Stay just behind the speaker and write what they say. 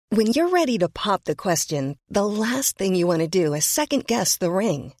When you're ready to pop the question, the last thing you want to do is second-guess the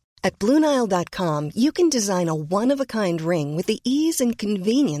ring. At BlueNile.com, you can design a one-of-a-kind ring with the ease and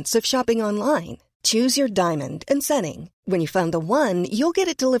convenience of shopping online. Choose your diamond and setting. When you find the one, you'll get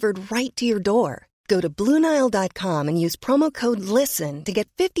it delivered right to your door. Go to BlueNile.com and use promo code LISTEN to get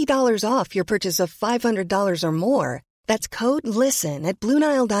 $50 off your purchase of $500 or more. That's code LISTEN at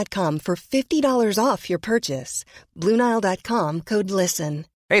BlueNile.com for $50 off your purchase. BlueNile.com, code LISTEN.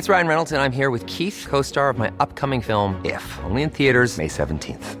 Hey, it's Ryan Reynolds, and I'm here with Keith, co-star of my upcoming film, If, only in theaters May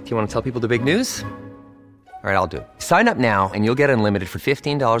 17th. Do you want to tell people the big news? All right, I'll do it. Sign up now and you'll get unlimited for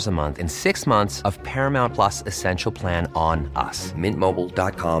 $15 a month and 6 months of Paramount Plus Essential Plan on us.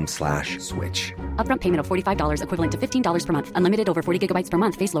 MintMobile.com/switch. Upfront payment of $45 equivalent to $15 per month. Unlimited over 40 gigabytes per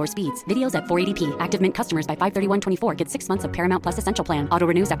month. Face lower speeds. Videos at 480p. Active Mint customers by 531.24 get 6 months of Paramount Plus Essential Plan. Auto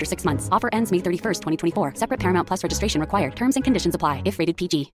renews after 6 months. Offer ends May 31st, 2024. Separate Paramount Plus registration required. Terms and conditions apply if rated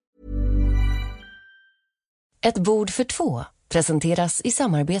PG. Ett bord för två presenteras i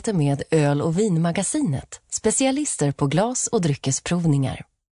samarbete med Öl- och vinmagasinet, specialister på glas- och dryckesprovningar.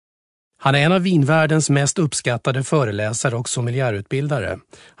 Han är en av vinvärldens mest uppskattade föreläsare och sommelierutbildare.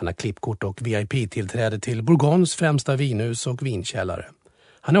 Han har klippkort och VIP-tillträde till Bourgognes främsta vinhus och vinkällare.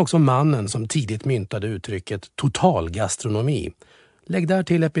 Han är också mannen som tidigt myntade uttrycket totalgastronomi. Lägg där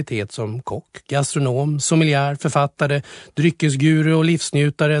till epitet som kock, gastronom, sommelier, författare, dryckesguru och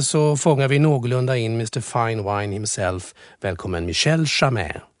livsnjutare, så fångar vi någorlunda in Mr. Fine Wine himself. Välkommen Michel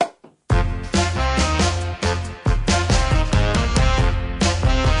Chamet.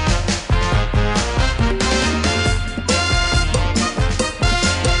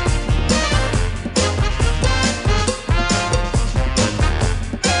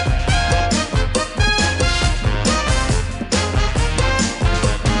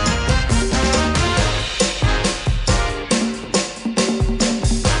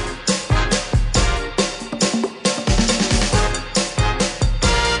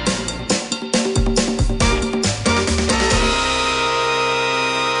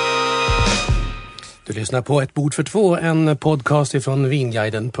 Du lyssnar på Ett bord för två, en podcast ifrån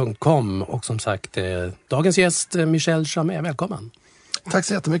vinguiden.com. Och som sagt, dagens gäst Michel Chamet, välkommen. Tack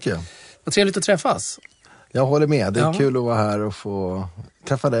så jättemycket. Vad trevligt att träffas. Jag håller med, det är kul att vara här och få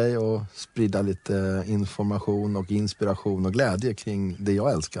träffa dig och sprida lite information och inspiration och glädje kring det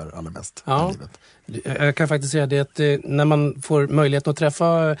jag älskar allra mest i livet. Jag kan faktiskt säga det att när man får möjlighet att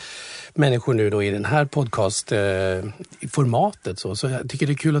träffa människor nu då i den här podcast-formatet så jag tycker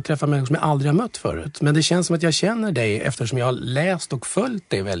det är kul att träffa människor som jag aldrig har mött förut. Men det känns som att jag känner dig eftersom jag har läst och följt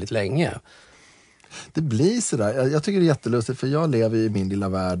dig väldigt länge. Det blir sådär. Jag tycker det är jättelustigt för jag lever i min lilla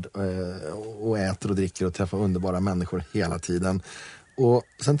värld och äter och dricker och träffar underbara människor hela tiden. Och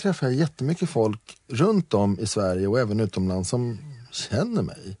sen träffar jag jättemycket folk runt om i Sverige och även utomlands som känner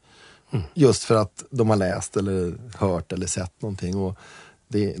mig. Just för att de har läst eller hört eller sett någonting. Och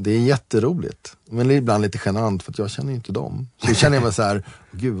det är jätteroligt. Men det är ibland lite genant för att jag känner ju inte dem. Så känner jag mig så här,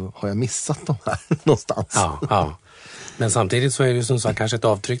 gud, har jag missat dem här någonstans? Ja. Men samtidigt så är det som sagt kanske ett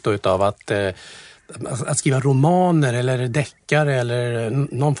avtryck då utav att skriva romaner eller deckare eller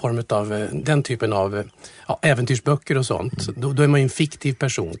någon form av den typen av äventyrsböcker och sånt. Då är man ju en fiktiv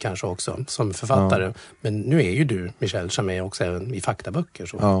person kanske också som författare. Ja. Men nu är ju du, Michel Chamet, också även i faktaböcker.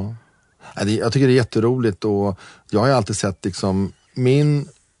 Så. Ja. Jag tycker det är jätteroligt och jag har ju alltid sett liksom min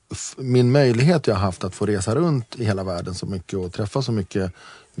möjlighet jag har haft att få resa runt i hela världen så mycket och träffa så mycket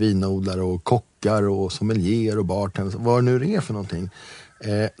vinodlare och kockar och sommelier och bartender, vad nu det är för någonting.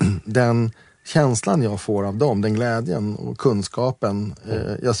 Den känslan jag får av dem, den glädjen och kunskapen,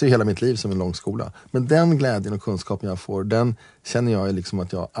 jag ser hela mitt liv som en lång skola, men den glädjen och kunskapen jag får, den känner jag liksom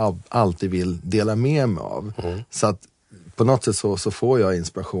att jag alltid vill dela med mig av. Så att på något sätt så får jag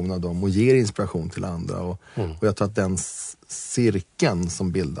inspiration av dem och ger inspiration till andra och jag tror att den cirkeln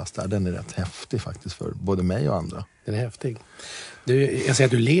som bildas där, den är rätt häftig faktiskt för både mig och andra. Den är häftig. Jag säger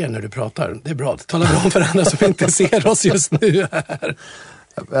att du ler när du pratar. Det är bra. Tala bra om för andra som inte ser oss just nu här.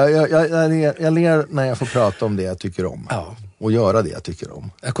 Jag ler när jag får prata om det jag tycker om. Ja. Och göra det jag tycker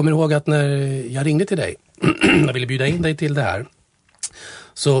om. Jag kommer ihåg att när jag ringde till dig, jag ville bjuda in dig till det här,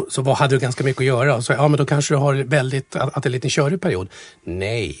 så hade du ganska mycket att göra. Så men då kanske du har att det är en lite körig period.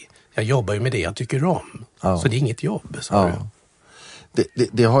 Nej, jag jobbar ju med det jag tycker om. Ja. Så det är inget jobb, sa du.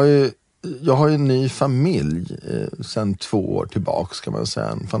 Jag har ju en ny familj sedan 2 år tillbaka, ska man säga.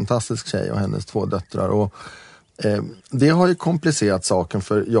 En fantastisk tjej och hennes 2 döttrar. Och det har ju komplicerat saken,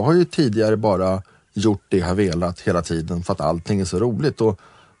 för jag har ju tidigare bara gjort det jag har velat hela tiden för att allting är så roligt. Och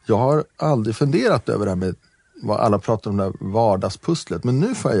jag har aldrig funderat över det här med vad alla pratar om, det här vardagspusslet. Men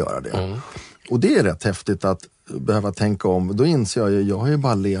nu får jag göra det. Och det är rätt häftigt att behöva tänka om. Då inser jag har ju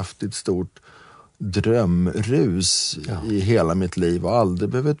bara levt i ett stort drömrus i hela mitt liv och aldrig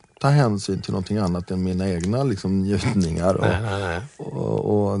behövt ta hänsyn till någonting annat än mina egna liksom, njutningar.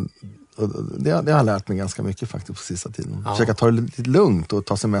 Och det har jag lärt mig ganska mycket faktiskt på sista tiden. Försöka ta det lite lugnt och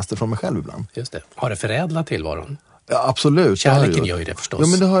ta semester från mig själv ibland. Just det. Har det förädlat tillvaron? Ja, absolut. Kärleken gör ju det förstås. Ja,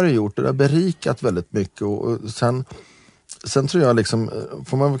 men det har det gjort. Det har berikat väldigt mycket. Och sen tror jag liksom,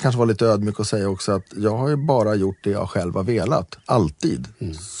 får man väl kanske vara lite ödmjuk och säga också att jag har ju bara gjort det jag själv har velat. Alltid.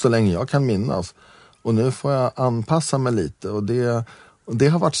 Så länge jag kan minnas. Och nu får jag anpassa mig lite. Och det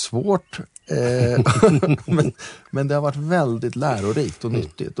har varit svårt. Men det har varit väldigt lärorikt och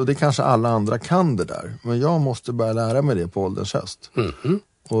nyttigt. Och det kanske alla andra kan det där. Men jag måste börja lära mig det på ålderns höst.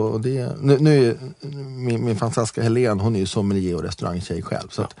 Och nu min fantastiska Helen, hon är ju sommelier och restaurangtjej själv.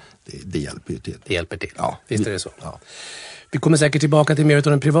 Så att det hjälper ju till. Det hjälper till. Ja, visst är det så. Ja. Vi kommer säkert tillbaka till mer av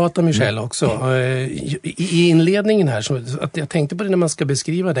den privata Michel också. I inledningen här, så att jag tänkte på det när man ska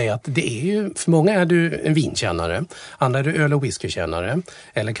beskriva dig, att det är ju, för många är du en vinkännare, andra är du öl- och whiskykännare,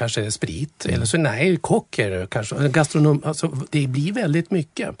 eller kanske sprit, eller så kock är du kanske, gastronom, alltså det blir väldigt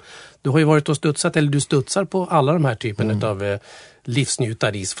mycket. Du har ju varit och studsat, eller du studsar på alla de här typen av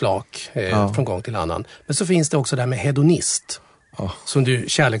livsnjutarisflak från gång till annan. Men så finns det också det här med hedonist, som du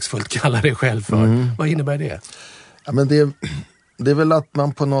kärleksfullt kallar dig själv för. Vad innebär det? Ja, men det är väl att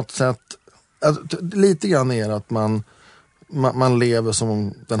man på något sätt, alltså, lite grann är att man lever som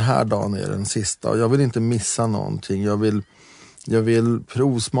om den här dagen är den sista. Och jag vill inte missa någonting. Jag vill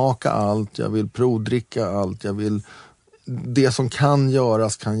provsmaka allt. Jag vill provdricka allt. Det som kan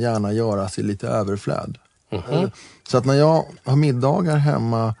göras kan gärna göras i lite överflöd. Så att när jag har middagar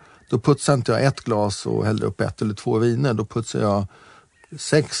hemma, då putsar inte jag 1 glas och häller upp 1 eller 2 viner. Då putsar jag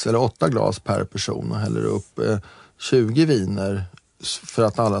 6 eller 8 glas per person och häller upp 20 viner för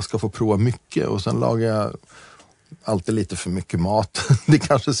att alla ska få prova mycket. Och sen lagar jag alltid lite för mycket mat. Det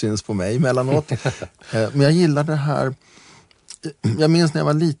kanske syns på mig emellanåt. Men jag gillar det här. Jag minns när jag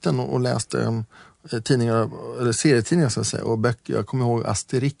var liten och läste tidningar, eller serietidningar ska jag säga, och böcker. Jag kommer ihåg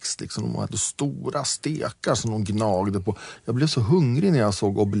Asterix, liksom, de hade stora stekar som de gnagde på. Jag blev så hungrig när jag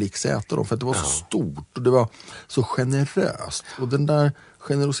såg Obelix äta dem, för att det var så stort och det var så generöst. Och den där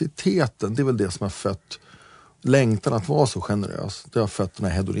generositeten, det är väl det som har fött längtan att vara så generös. Det har fött den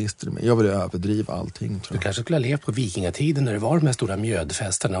här hedonister i mig. Jag vill överdriva allting, tror jag. Du kanske skulle ha levt på vikingatiden när det var de här stora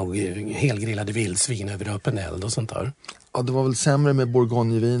mjödfesterna och helgrillade vildsvin över öppen eld och sånt där. Ja, det var väl sämre med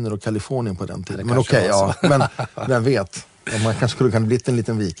Bourgogneviner och Kalifornien på den tiden. Men okej, ja. Men vem vet? Man kanske skulle kunna blivit en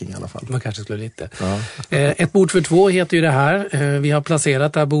liten viking i alla fall. Man kanske skulle lite. Ja. Ett bord för 2 heter ju det här. Vi har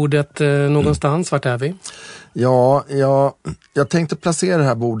placerat det här bordet någonstans. Vart är vi? Ja, jag tänkte placera det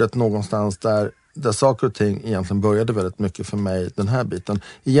här bordet någonstans där saker och ting egentligen började väldigt mycket för mig, den här biten.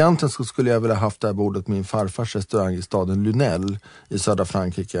 Egentligen så skulle jag vilja haft det här bordet min farfars restaurang i staden Lunel i södra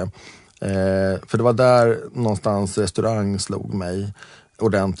Frankrike. För det var där någonstans restaurang slog mig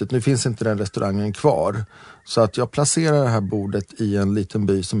ordentligt. Nu finns inte den restaurangen kvar. Så att jag placerar det här bordet i en liten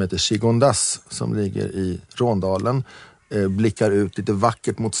by som heter Gigondas, som ligger i Råndalen. Blickar ut lite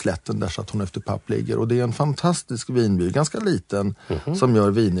vackert mot slätten där Chateau Neuf du Pape ligger. Och det är en fantastisk vinby, ganska liten, som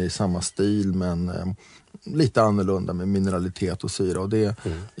gör viner i samma stil men lite annorlunda med mineralitet och syra. Och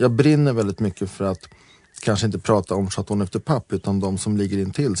jag brinner väldigt mycket för att kanske inte prata om Chateau Neuf du Pape, utan de som ligger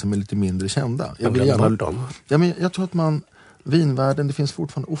intill som är lite mindre kända. Jag vill gärna dem. Ja, men jag tror att vinvärlden, det finns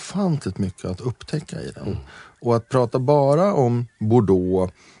fortfarande ofantligt mycket att upptäcka i den. Och att prata bara om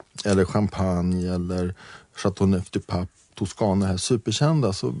Bordeaux eller Champagne eller Chateau Neuf du Pape, Toscana här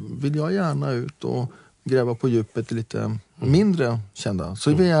superkända, så vill jag gärna ut och gräva på djupet i lite mindre kända.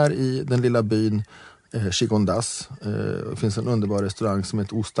 Så vi är i den lilla byn Gigondas. Det finns en underbar restaurang som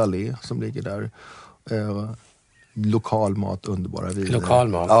heter Ostalé som ligger där. Lokalmat, underbara viner.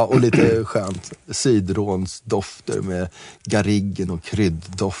 Lokalmat. Ja, och lite skönt sidrånsdofter med garriggen och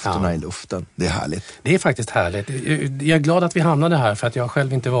krydddofterna i luften. Det är härligt. Det är faktiskt härligt. Jag är glad att vi hamnade här, för att jag har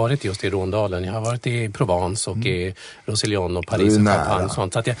själv inte varit just i Råndalen. Jag har varit i Provence och i Roussillon och Paris och Champagne och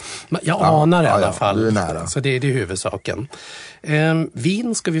sånt. Så att jag anar i alla fall. Du är nära. Så det är huvudsaken.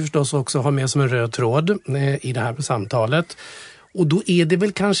 Vin ska vi förstås också ha med som en röd tråd i det här samtalet. Och då är det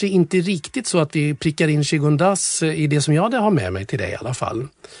väl kanske inte riktigt så att vi prickar in Gigondas i det som jag har med mig till dig i alla fall.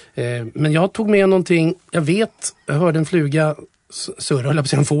 Men jag tog med någonting, jag hörde en fluga surra,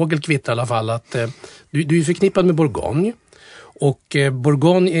 eller en fågel kvittra i alla fall, att du är förknippad med Bourgogne. Och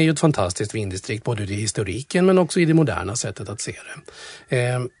Bourgogne är ju ett fantastiskt vindistrikt, både i historiken men också i det moderna sättet att se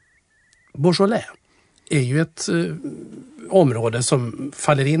det. Beaujolais är ju ett område som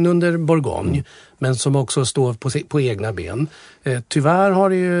faller in under Bourgogne men som också står på egna ben. Tyvärr har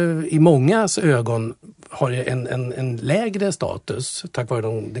det ju i mångas ögon har det en lägre status tack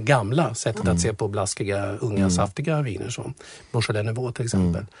vare det gamla sättet att se på blaskiga, unga, saftiga viner som Beaujolais Nouveau till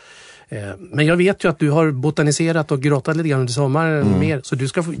exempel. Men jag vet ju att du har botaniserat och grottat lite grann under sommaren mer, så du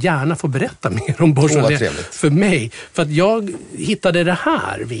ska gärna få berätta mer om Beaujolais för mig. För att jag hittade det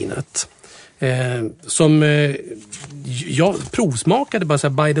här vinet som jag provsmakade bara så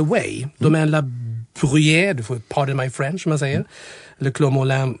här, by the way. Domaine La Bruyère, du får pardon my French som man säger. Le Clos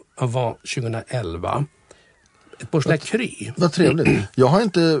Moulin var 2011. Ett Beaujolais Cru. Vad trevligt. Jag har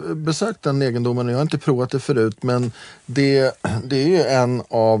inte besökt den egendomen och jag har inte provat det förut, men det är ju en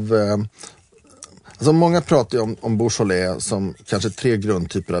av... Alltså många pratar ju om Beaujolais som kanske 3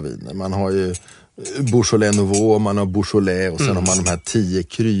 grundtyper av viner. Man har ju Beaujolais Nouveau, man har Beaujolais och sen har man de här 10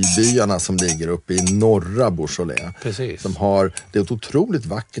 krybyarna som ligger uppe i norra Beaujolais. Precis. Det är ett otroligt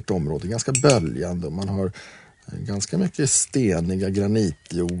vackert område, ganska böljande, och man har ganska mycket steniga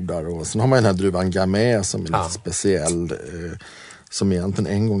granitjordar, och sen har man den här druvan Gamay som är lite speciell, som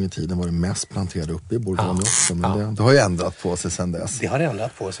egentligen en gång i tiden var det mest planterade uppe i Bourgogne också, men det har ju ändrat på sig sedan dess. Det har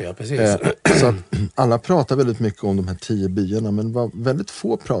ändrat på sig, ja, precis. Så att alla pratar väldigt mycket om de här 10 byarna, men vad väldigt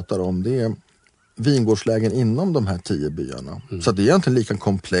få pratar om det är vingårdslägen inom de här 10 byarna. Så det är egentligen lika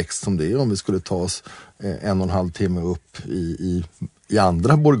komplext som det är om vi skulle ta oss 1,5 timme upp i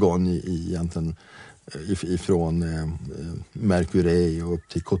andra Bourgogne egentligen, ifrån Mercurey och upp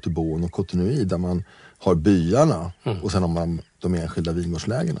till Coteau och Cotonou, där man har byarna och sen har man de enskilda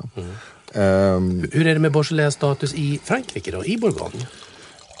vingårdslägena. Hur är det med Beaujolais status i Frankrike då, i Bourgogne?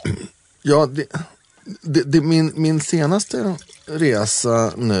 Ja, min senaste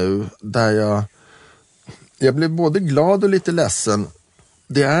resa nu, där jag blev både glad och lite ledsen.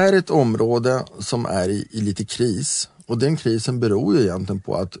 Det är ett område som är i lite kris. Och den krisen beror ju egentligen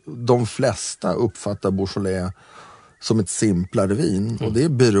på att de flesta uppfattar Beaujolais som ett simplare vin. Och det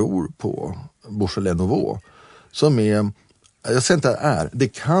beror på Beaujolais Nouveau. Som är, jag säger inte det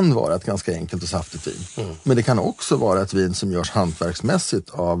kan vara ett ganska enkelt och saftigt vin. Men det kan också vara ett vin som görs hantverksmässigt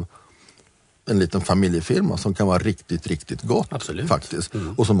av en liten familjefirma som kan vara riktigt, riktigt gott. Absolut. Faktiskt.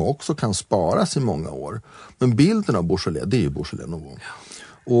 Och som också kan sparas i många år. Men bilden av Beaujolais, det är ju Beaujolais Nouveau.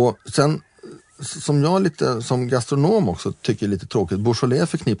 Och sen, som jag lite som gastronom också tycker är lite tråkigt, Beaujolais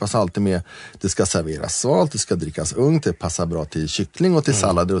förknippas alltid med det ska serveras svalt, det ska drickas ungt, det passar bra till kyckling och till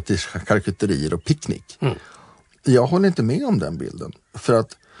sallader och till charkuterier och picknick. Jag håller inte med om den bilden. För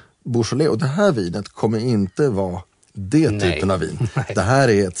att Beaujolais och det här vinet kommer inte vara typen av vin. Nej. Det här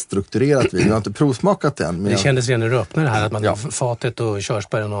är ett strukturerat vin. Jag har inte provsmakat den. Men det kändes redan när du öppnade det här att man fatet och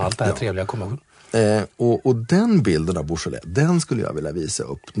körsbären och allt det här trevliga kommer. Och den bilden av Beaujolais, den skulle jag vilja visa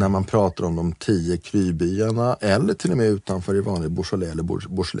upp när man pratar om de 10 krybyarna eller till och med utanför i vanlig Beaujolais eller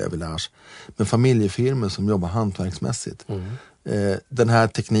Beaujolais Village. Men familjefirmor som jobbar hantverksmässigt. Den här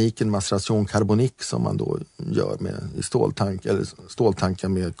tekniken maceration carbonique som man då gör med i ståltankar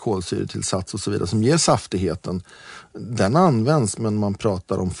med kolsyretillsats och så vidare som ger saftigheten, den används, men man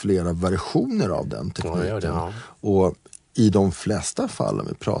pratar om flera versioner av den tekniken. Och i de flesta fallen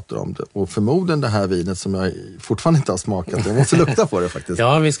vi pratar om det, och förmodligen det här vinet som jag fortfarande inte har smakat, jag måste lukta på det faktiskt.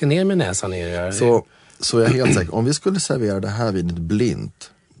 Ja, vi ska ner med näsan ner. Så jag är helt säker, om vi skulle servera det här vinet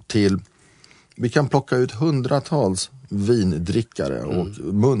blint till, vi kan plocka ut hundratals vindrickare och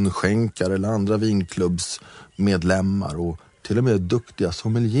munskänkare eller andra vinklubbsmedlemmar och till och med duktiga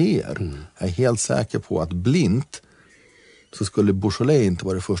sommelier. Jag är helt säker på att blint så skulle Beaujolais inte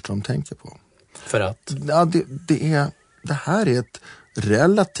vara det första de tänker på. För att? Ja, det här är ett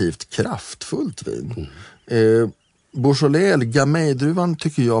relativt kraftfullt vin. Beaujolais eller Gamay-druvan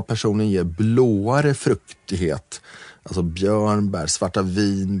tycker jag personligen ger blåare fruktighet. Alltså björnbär, svarta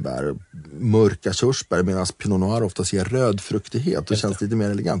vinbär, mörka körsbär, medan Pinot Noir oftast ger röd fruktighet och känns lite mer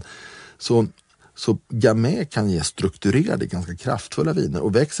elegant. Så Gamay kan ge strukturerade, ganska kraftfulla viner.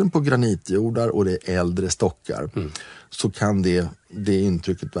 Och växeln på granitjordar och det är äldre stockar så kan det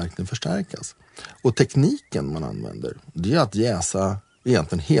intrycket verkligen förstärkas. Och tekniken man använder, det är att jäsa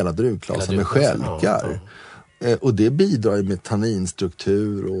egentligen hela druvklasen med skälkar. Och det bidrar ju med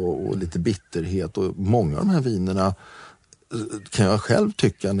tanninstruktur och lite bitterhet. Och många av de här vinerna kan jag själv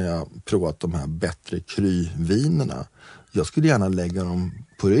tycka när jag provat de här bättre kryvinerna. Jag skulle gärna lägga dem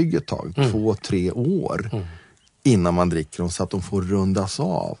på rygg ett tag, 2-3 år innan man dricker dem, så att de får rundas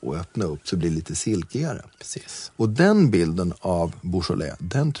av och öppna upp så det blir lite silkigare. Precis. Och den bilden av Beaujolais,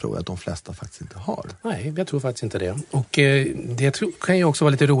 den tror jag att de flesta faktiskt inte har. Nej, jag tror faktiskt inte det. Och det kan ju också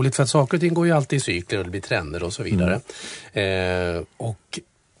vara lite roligt, för att saker och ting går ju alltid i cykler och det blir trender och så vidare. Och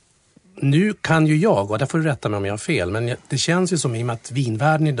nu kan ju jag, och där får du rätta mig om jag har fel, men det känns ju som i och med att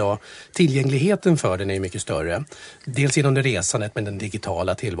vinvärlden idag, tillgängligheten för den är mycket större. Dels genom det resandet med den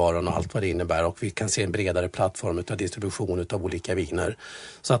digitala tillvaron och allt vad det innebär, och vi kan se en bredare plattform utav distribution utav olika viner.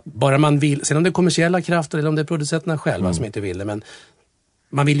 Så att bara man vill, sen om det är kommersiella krafter eller om det är producenterna själva som inte vill det, men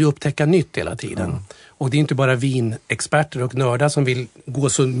man vill ju upptäcka nytt hela tiden. Och det är inte bara vinexperter och nördar som vill gå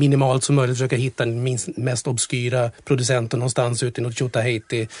så minimalt som möjligt, försöka hitta den mest obskyra producenten någonstans ute i något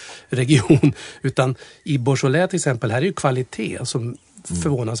Tjotahejti-region. Utan i Beaujolais till exempel, här är ju kvalitet som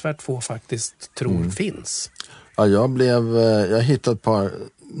förvånansvärt få faktiskt tror finns. Ja, jag hittade ett par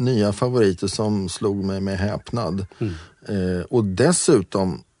nya favoriter som slog mig med häpnad. Och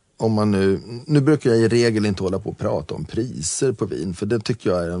dessutom, om man nu brukar jag i regel inte hålla på och prata om priser på vin, för det tycker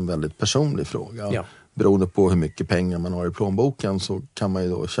jag är en väldigt personlig fråga. Ja. Beroende på hur mycket pengar man har i plånboken så kan man ju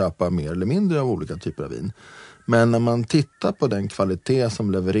då köpa mer eller mindre av olika typer av vin. Men när man tittar på den kvalitet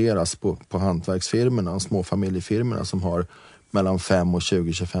som levereras på hantverksfirmorna, små familjefirmorna som har mellan 5 och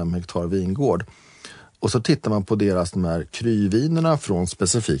 20-25 hektar vingård, och så tittar man på de här kryvinerna från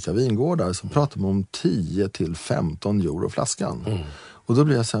specifika vingårdar, så pratar man om 10-15 euro flaskan. Och då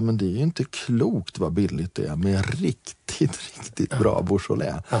blir jag så här, men det är ju inte klokt vad billigt det är med riktigt bra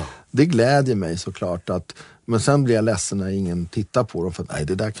Beaujolais. Det glädjer mig såklart men sen blir jag ledsen när ingen tittar på dem, för nej,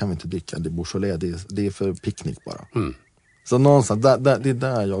 det där kan vi inte dricka, det är Beaujolais, det är för picknick bara. Så någonstans, det är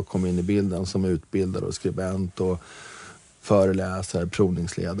där jag kom in i bilden som utbildare och skribent och föreläsare,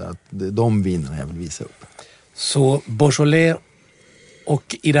 provningsledare, att det är de vinerna jag vill visa upp. Så Beaujolais,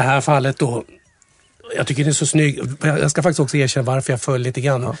 och i det här fallet då, jag tycker det är så snygg. Jag ska faktiskt också erkänna varför jag föll lite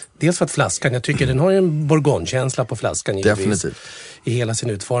grann. Dels för att flaskan, jag tycker den har en Bourgogne-känsla på flaskan. Definitivt. I hela sin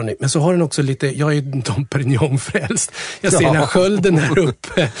utformning. Men så har den också lite, jag är ju Dom Perignon-frälst. Jag ser den här skölden här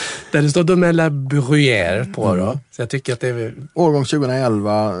uppe, där det står de la Bruyère på då. Så jag tycker att det är... Årgång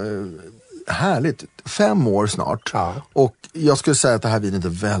 2011, härligt. 5 år snart. Ja. Och jag skulle säga att det här vinet är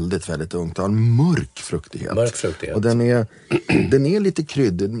väldigt, väldigt ungt. Det har en mörk fruktighet. Och den är lite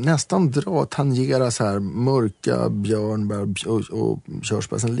kryddig. Nästan tangerar så här mörka björnbär och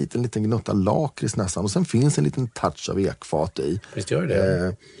körsbär. En liten gnutta lakrits nästan. Och sen finns en liten touch av ekfat i. Visst gör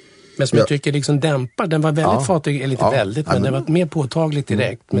det. Men som jag tycker liksom dämpar. Den var väldigt fatig, eller inte väldigt, men den var mer påtagligt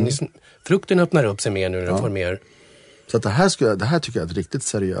direkt. Men frukten öppnar upp sig mer nu när den får mer... Så att det här tycker jag är ett riktigt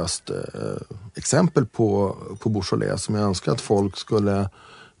seriöst exempel på Beaujolais som jag önskar att folk skulle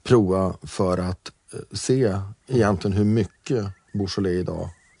prova för att se egentligen hur mycket Beaujolais idag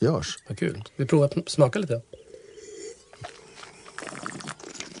görs. Vad kul. Vi provar att smaka lite.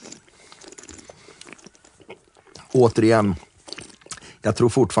 Återigen, jag tror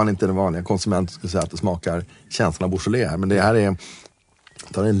fortfarande inte den vanliga konsumenten skulle säga att det smakar känslan av Beaujolais här, men det här är...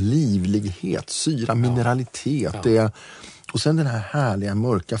 Det har en livlighet, syra, mineralitet. Och sen den här härliga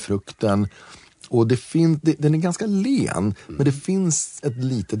mörka frukten. Och den är ganska len. Men det finns ett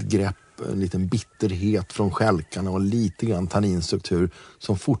litet grepp, en liten bitterhet från skälkarna och lite grann tanninstruktur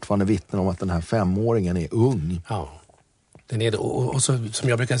som fortfarande vittnar om att den här 5-åringen är ung. Ja, den är det. Och så, som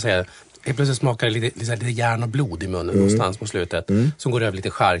jag brukar säga, helt plötsligt smakar det lite järn och blod i munnen någonstans på slutet. Som går över lite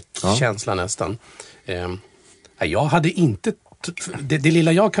charkkänsla nästan. Jag hade inte... Det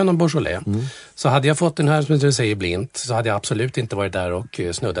lilla jag kan om Beaujolais, så hade jag fått den här som du säger blint, så hade jag absolut inte varit där och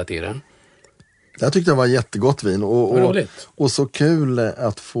snuddat i den. Jag tyckte det var jättegott vin och så kul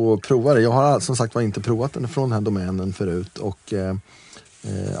att få prova det. Jag har som sagt inte provat den från den här domänen förut och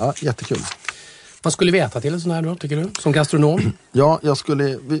jättekul. Vad skulle vi äta till en sån här då, tycker du? Som gastronom? Ja,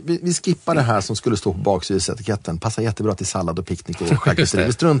 vi skippar det här som skulle stå på baksidetiketten. Passar jättebra till sallad och picknick och charkuterier.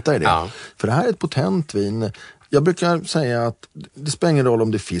 Vi struntar i det. Ja. För det här är ett potent vin. Jag brukar säga att det spelar ingen roll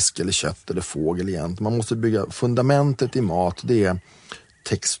om det är fisk eller kött eller fågel egentligen. Man måste bygga fundamentet i mat. Det är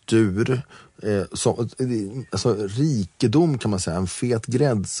textur, alltså rikedom kan man säga. En fet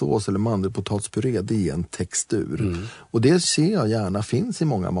gräddsås eller mandelpotatspuré, det är en textur. Och det ser jag gärna finns i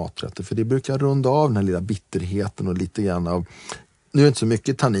många maträtter. För det brukar runda av den här lilla bitterheten och lite grann av... Nu är det inte så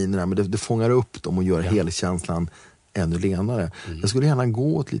mycket tanniner men det fångar upp dem och gör helkänslan ännu lenare. Jag skulle gärna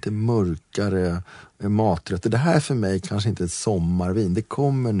gå åt lite mörkare maträtter. Det här är för mig kanske inte ett sommarvin. Det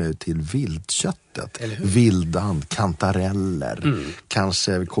kommer nu till viltköttet. Vildan, kantareller.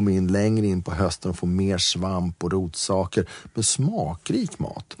 Kanske vi kommer in längre in på hösten och får mer svamp och rotsaker. Men smakrik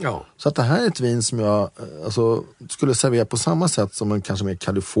mat. Ja. Så att det här är ett vin som jag skulle servera på samma sätt som en kanske mer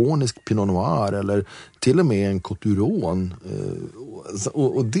kalifornisk Pinot Noir eller till och med en Coturon.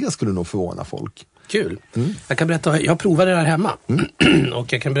 Och det skulle nog förvåna folk. Kul. Jag kan berätta, jag provade det här hemma.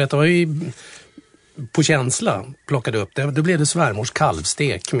 Och jag kan berätta på känsla plockade upp det. Då blev det svärmors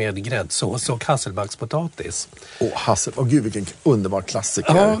kalvstek med gräddsås och hasselbackspotatis. Gud vilken underbar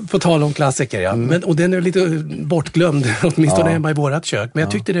klassiker. Ja, på tal om klassiker, ja. Och den är lite bortglömd, åtminstone hemma i vårat kök. Men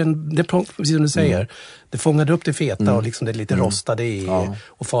jag tyckte det precis som du säger, det fångade upp det feta och liksom det lite rostade i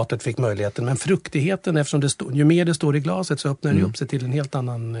och fatet fick möjligheten. Men fruktigheten, eftersom ju mer det står i glaset så öppnar det upp sig till en helt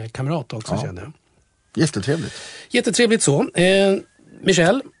annan kamrat också, känner jag. Jättetrevligt. Jättetrevligt så.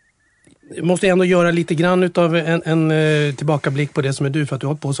 Michel, måste ändå göra lite grann utav en tillbakablick på det som är du, för att du har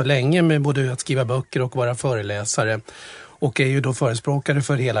hållit på så länge med både att skriva böcker och vara föreläsare och är ju då förespråkare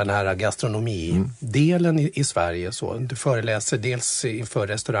för hela den här gastronomidelen i Sverige. Så du föreläser dels för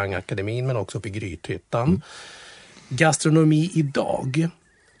Restaurangakademin men också uppe i Grythyttan. Gastronomi idag,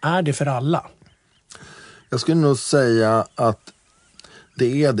 är det för alla? Jag skulle nog säga att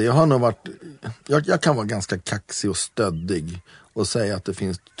det är det. Jag kan vara ganska kaxig och stöddig och säga att det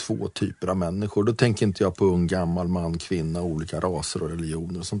finns 2 typer av människor. Då tänker inte jag på ung, gammal, man, kvinna, olika raser och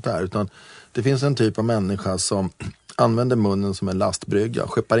religioner och sånt där. Utan det finns en typ av människa som använder munnen som en lastbrygga,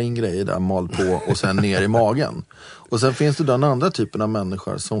 skeppar in grejer där, mal på och sen ner i magen. Och sen finns det den andra typen av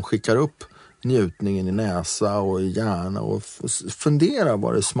människor som skickar upp njutningen i näsa och i hjärna och funderar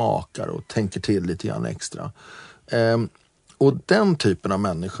vad det smakar och tänker till lite grann extra. Och den typen av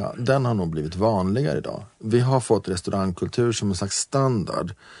människa, den har nog blivit vanligare idag. Vi har fått restaurangkultur som en slags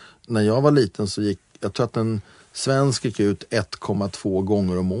standard. När jag var liten så jag tror att en svensk gick ut 1,2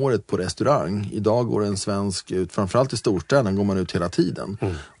 gånger om året på restaurang. Idag går en svensk ut, framförallt i storstäderna går man ut hela tiden.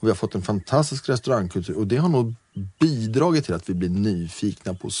 Och vi har fått en fantastisk restaurangkultur och det har nog bidragit till att vi blir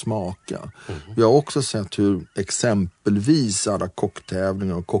nyfikna på att smaka. Vi har också sett hur exempelvis alla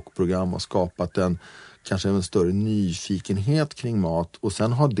kocktävlingar och kockprogram har skapat kanske en större nyfikenhet kring mat, och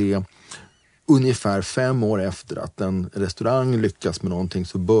sen har det ungefär 5 år efter att en restaurang lyckas med någonting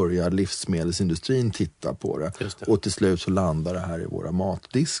så börjar livsmedelsindustrin titta på det. Och till slut så landar det här i våra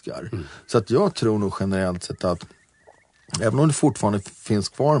matdiskar. Så att jag tror nog generellt sett att även om det fortfarande finns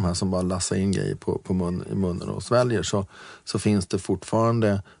kvar de här som bara lassar in grejer i munnen och sväljer, så finns det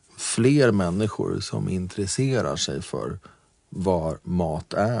fortfarande fler människor som intresserar sig för vad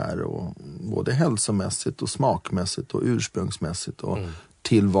mat är, och både hälsomässigt och smakmässigt och ursprungsmässigt och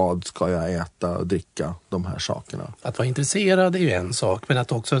till vad ska jag äta och dricka de här sakerna. Att vara intresserad är ju en sak, men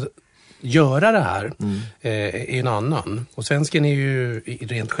att också göra det här är en annan. Och svensken är ju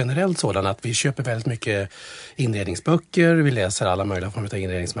rent generellt sådan att vi köper väldigt mycket inredningsböcker, vi läser alla möjliga former av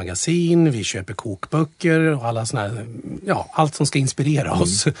inredningsmagasin, vi köper kokböcker och alla såna här, allt som ska inspirera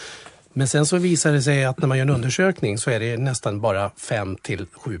oss. Men sen så visar det sig att när man gör en undersökning så är det nästan bara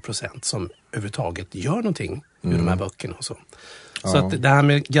 5-7% som överhuvudtaget gör någonting ur de här böckerna och så. Så att det här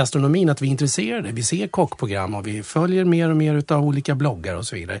med gastronomin, att vi är intresserade, vi ser kockprogram och vi följer mer och mer av olika bloggar och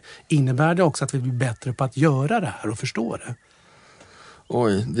så vidare. Innebär det också att vi blir bättre på att göra det här och förstå det?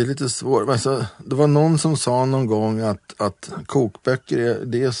 Oj, det är lite svårt. Alltså, det var någon som sa någon gång att kokböcker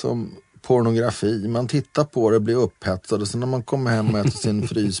det är som pornografi. Man tittar på det, blir upphetsad och sen när man kommer hem och äter sin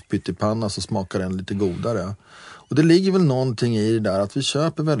fryspyttipanna så smakar den lite godare. Och det ligger väl någonting i det där att vi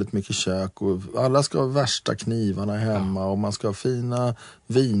köper väldigt mycket kök och alla ska ha värsta knivarna hemma och man ska ha fina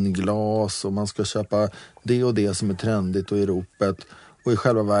vinglas och man ska köpa det och det som är trendigt och i ropet. Och i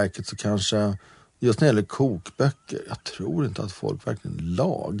själva verket så kanske, just när det gäller kokböcker, jag tror inte att folk verkligen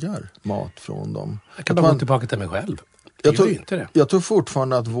lagar mat från dem. Jag kan bara gå tillbaka till mig själv. Jag tror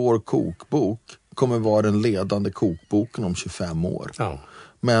fortfarande att vår kokbok kommer vara den ledande kokboken om 25 år. Ja.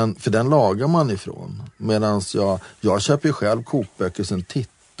 Men för den lagar man ifrån. Medan jag köper ju själv kokböcker, sen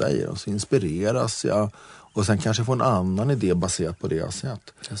tittar i dem, så inspireras jag. Och sen kanske får en annan idé baserat på det jag har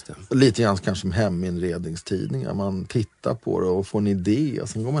sett. Just det. Lite grann kanske som heminredningstidningar. Man tittar på det och får en idé. Och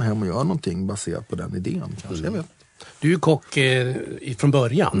sen går man hem och gör någonting baserat på den idén kanske. Jag vet. Du är ju kock från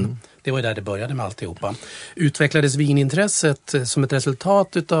början. Det var ju där det började med alltihopa. Utvecklades vinintresset som ett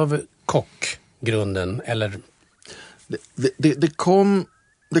resultat av kockgrunden? Eller?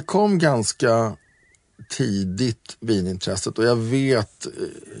 Det kom ganska tidigt, vinintresset, och jag vet,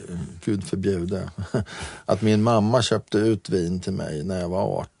 Gud förbjude, att min mamma köpte ut vin till mig när jag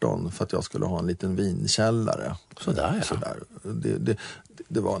var 18 för att jag skulle ha en liten vinkällare. Sådär.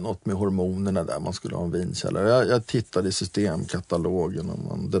 Det var något med hormonerna där, man skulle ha en vinkällare. Jag tittade i systemkatalogen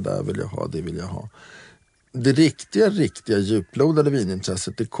och det där vill jag ha, det vill jag ha. Det riktiga djuplodade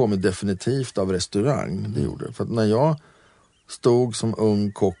vinintresset, det kommer definitivt av restaurang, det gjorde det. För att när jag stod som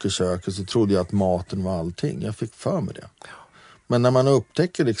ung kock i köket så trodde jag att maten var allting. Jag fick för mig det. Men när man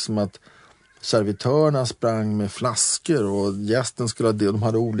upptäcker liksom att servitörerna sprang med flaskor och gästen skulle ha det, de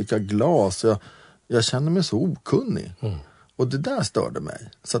hade olika glas. Jag kände mig så okunnig. Och det där störde mig.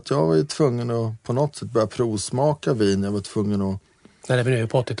 Så att jag var ju tvungen att på något sätt börja provsmaka vin. Jag var tvungen att... När är vi nu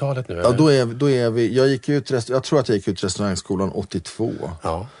på 80-talet nu? Eller? Ja, då är vi... Jag tror att jag gick ut restaurangskolan 82.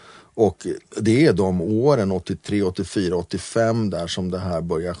 Ja. Och det är de åren, 83, 84, 85 där som det här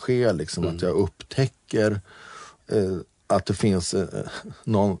börjar ske. Liksom, att jag upptäcker att det finns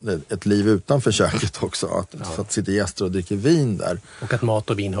ett liv utanför köket också. För att sitta gäster och dricka vin där. Och att mat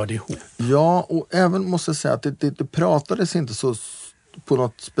och vin hörde ihop. Ja, och även måste jag säga att det pratades inte så på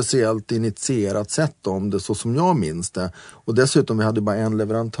något speciellt initierat sätt om det så som jag minns det. Och dessutom vi hade bara en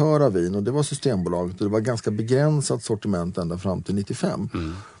leverantör av vin och det var Systembolaget. Och det var ganska begränsat sortiment ända fram till 95.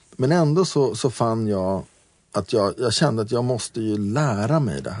 Men ändå så fann jag att jag kände att jag måste ju lära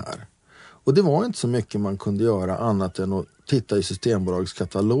mig det här. Och det var inte så mycket man kunde göra annat än att titta i Systembolagets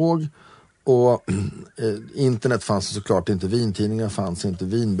katalog. Och internet fanns såklart inte, vintidningar fanns inte,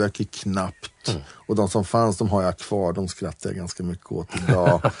 vinböcker knappt. Och de som fanns, de har jag kvar, de skrattar jag ganska mycket åt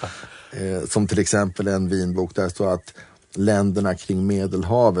idag. Som till exempel en vinbok där det står att länderna kring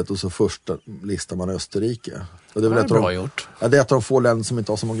Medelhavet och så första listar man Österrike. Och det är väl bra gjort. Ja, det är ett av de få länder som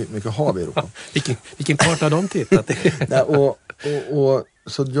inte har så mycket hav i Europa. Vilken karta har de tittat i? Nej,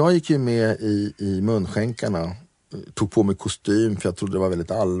 så jag gick ju med i munskänkarna. Tog på mig kostym för jag trodde det var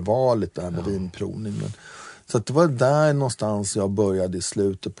väldigt allvarligt det här med vinprovning. Så att det var där någonstans jag började i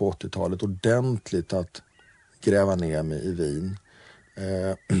slutet på 80-talet ordentligt att gräva ner mig i vin.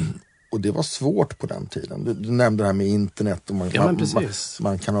 Och det var svårt på den tiden. Du nämnde det här med internet och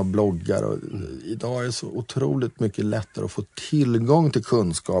man kan ha bloggar. Och idag är det så otroligt mycket lättare att få tillgång till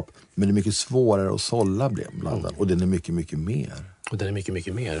kunskap, men det är mycket svårare att sålla bland den. Och den är mycket, mycket mer. Och den är mycket,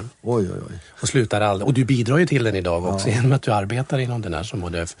 mycket mer. Oj. Och slutar aldrig. Och du bidrar ju till den idag också genom att du arbetar inom den här som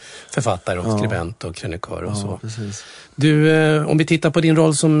både författare och skribent och krönikör och så. Precis. Du, om vi tittar på din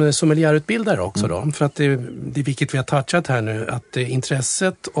roll som sommelierutbildare också då. För att det är vilket vi har touchat här nu. Att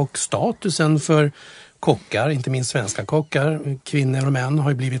intresset och statusen för kockar, inte minst svenska kockar, kvinnor och män har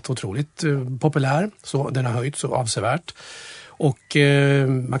ju blivit otroligt populär. Så den har höjt så avsevärt. Och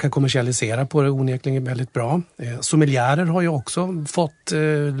man kan kommersialisera på det onekligen väldigt bra. Sommelierer har ju också fått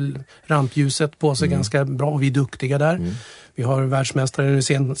rampljuset på sig ganska bra och vi är duktiga där. Vi har världsmästare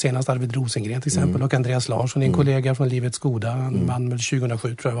senast Arvid Rosengren till exempel och Andreas Larsson, en kollega från Livets Goda, han vann väl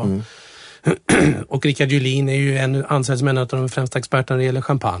 2007 tror jag var. Och Rickard Julin är ju ansedd som en av de främsta experterna när det gäller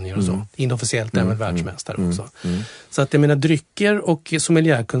champagne och så. Inofficiellt är väl världsmästare också. Så att jag menar drycker och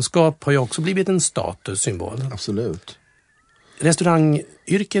sommelierkunskap har ju också blivit en statussymbol. Absolut.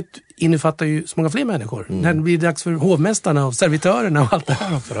 Restaurangyrket innefattar ju så många fler människor. När det blir dags för hovmästarna och servitörerna och allt det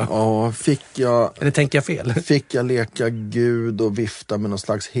här också då. Ja, eller tänker jag fel? Fick jag leka Gud och vifta med någon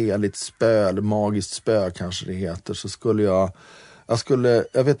slags heligt spö, eller magiskt spö kanske det heter, så skulle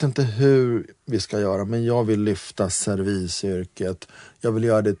jag vet inte hur vi ska göra, men jag vill lyfta servisyrket. Jag vill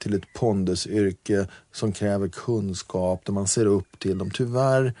göra det till ett pondusyrke som kräver kunskap, där man ser upp till dem.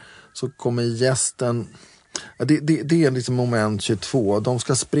 Tyvärr så kommer gästen... Ja, det är liksom moment 22. De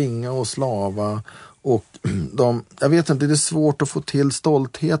ska springa och slava och jag vet inte, det är svårt att få till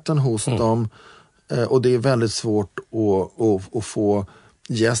stoltheten hos dem och det är väldigt svårt att få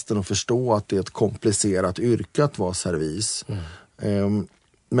gästen att förstå att det är ett komplicerat yrke att vara servis.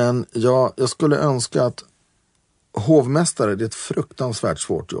 Men jag skulle önska att hovmästare, det är ett fruktansvärt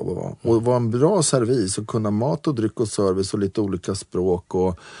svårt jobb att vara. Och vara en bra servis och kunna mat och dryck och service och lite olika språk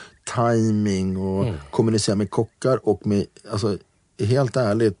och timing och kommunicera med kockar och med, alltså helt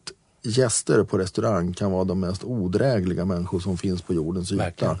ärligt, gäster på restaurang kan vara de mest odrägliga människor som finns på jordens yta.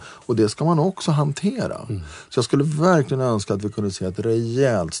 Verkligen. Och det ska man också hantera. Så jag skulle verkligen önska att vi kunde se ett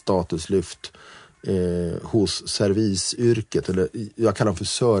rejält statuslyft hos servisyrket, eller jag kallar dem för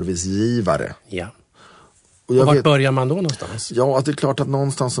servicegivare. Ja. Och vart börjar man då någonstans? Ja, att det är klart att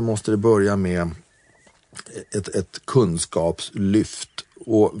någonstans så måste det börja med ett kunskapslyft.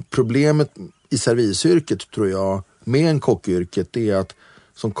 Och problemet i servisyrket tror jag med en kockyrket är att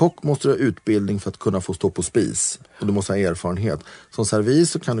som kock måste du ha utbildning för att kunna få stå på spis. Och du måste ha erfarenhet. Som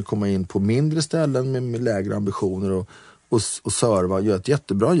servis så kan du komma in på mindre ställen med lägre ambitioner och serva, gör ett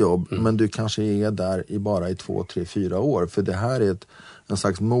jättebra jobb. Men du kanske är där bara i 2, 3, 4 år. För det här är en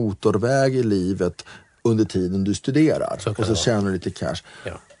slags motorväg i livet under tiden du studerar. Och så tjänar du lite cash.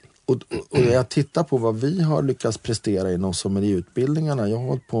 Ja. Och jag tittar på vad vi har lyckats prestera inom sommelierutbildningarna. Jag har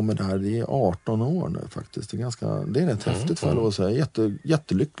hållit på med det här, det är 18 år nu faktiskt. Det är rätt häftigt för att säga.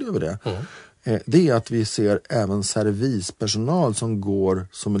 Jättelycklig över det. Det är att vi ser även servispersonal som går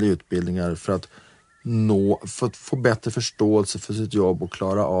sommelierutbildningar för att få bättre förståelse för sitt jobb och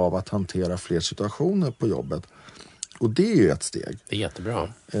klara av att hantera fler situationer på jobbet. Och det är ju ett steg. Det är jättebra.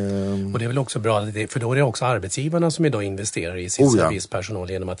 Och det är väl också bra, för då är det också arbetsgivarna som idag investerar i sin servicepersonal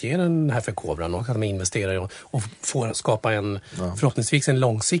genom att ge den här förkovran och att de investerar och får skapa förhoppningsvis en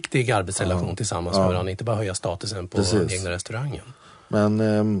långsiktig arbetsrelation tillsammans med varandra, inte bara höja statusen på den egna restaurangen.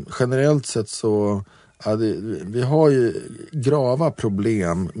 Men generellt sett så vi har ju grava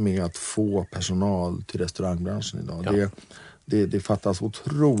problem med att få personal till restaurangbranschen idag. Ja. Det fattas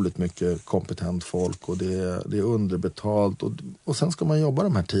otroligt mycket kompetent folk och det är underbetalt och sen ska man jobba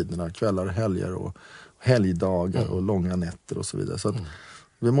de här tiderna, kvällar och helger och helgdagar och långa nätter och så vidare. Så att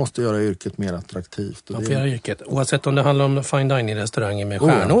vi måste göra yrket mer attraktivt. Och göra yrket, oavsett om det handlar om fine dining-restauranger med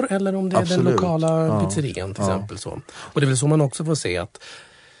stjärnor eller om det är den lokala pizzerian till exempel. Så. Och det är väl så man också får se att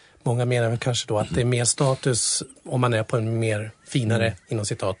många menar väl kanske då att det är mer status om man är på en mer finare inom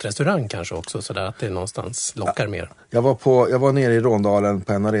citat restaurang kanske också, så där att det någonstans lockar mer. Jag var nere i Råndalen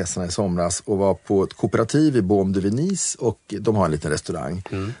på en av resorna i somras och var på ett kooperativ i Baume de Venise och de har en liten restaurang.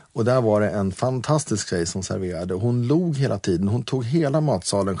 Och där var det en fantastisk tjej som serverade. Hon log hela tiden. Hon tog hela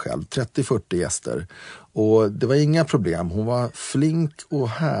matsalen själv, 30-40 gäster. Och det var inga problem. Hon var flink och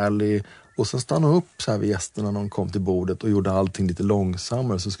härlig. Och sen stannade hon upp så här vid gästerna när de kom till bordet och gjorde allting lite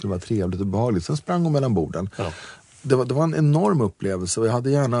långsammare så det skulle vara trevligt och behagligt. Sen sprang hon mellan borden. Ja. Det var en enorm upplevelse och jag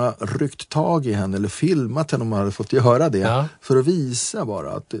hade gärna ryckt tag i henne eller filmat henne om man hade fått göra det. För att visa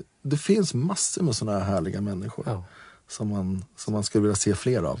bara att det finns massor med sådana här härliga människor som man skulle vilja se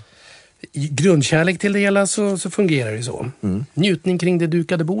fler av. I grundkärlek till det hela så fungerar det så. Njutning kring det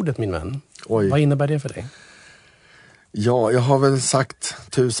dukade bordet, min vän. Oj. Vad innebär det för dig? Ja, jag har väl sagt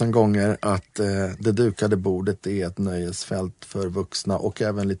 1000 gånger att det dukade bordet är ett nöjesfält för vuxna och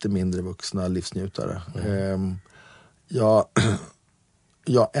även lite mindre vuxna livsnjutare.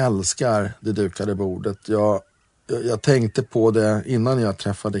 Jag älskar det dukade bordet. Jag tänkte på det innan jag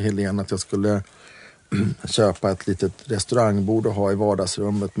träffade Helene att jag skulle köpa ett litet restaurangbord och ha i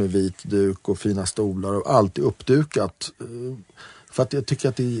vardagsrummet med vit duk och fina stolar och allt uppdukat. För att jag tycker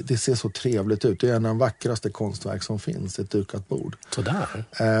att det ser så trevligt ut. Det är en av de vackraste konstverk som finns, ett dukat bord. Sådär.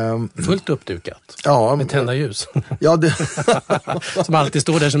 Fullt uppdukat. Ja. Med tända ljus. Ja, som alltid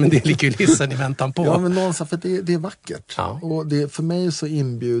står där som en del i kulissen i väntan på. Ja, men någonstans, för det är vackert. Ja. Och för mig så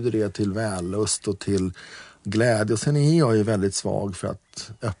inbjuder det till vällust och till glädje. Och sen är jag ju väldigt svag för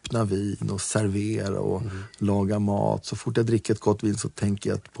att öppna vin och servera och laga mat. Så fort jag dricker ett gott vin så tänker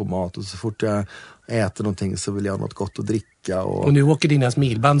jag på mat. Och så fort jag äter någonting så vill jag ha något gott att dricka. Och nu åker dina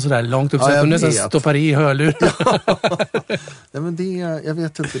smilband sådär långt upp så att du nästan stoppar i hörlur. Nej, men jag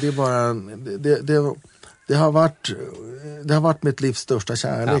vet inte, det är bara det har varit mitt livs största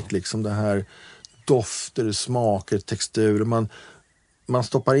kärlek liksom, det här dofter, smaker, texturer. Man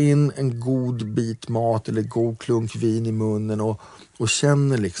stoppar in en god bit mat eller god klunk vin i munnen och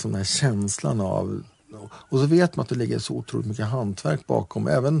känner liksom den här känslan av, och så vet man att det ligger så otroligt mycket hantverk bakom,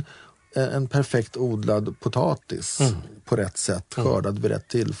 även en perfekt odlad potatis på rätt sätt, skördad vid rätt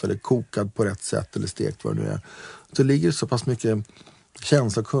tillfälle, kokad på rätt sätt eller stekt vad det nu är. Så ligger så pass mycket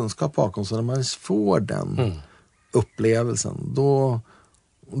känsla och kunskap bakom, så när man får den upplevelsen då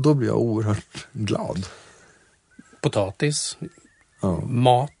blir jag oerhört glad. Potatis,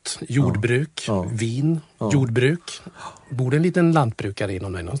 mat, jordbruk, vin, jordbruk. Bor en liten lantbrukare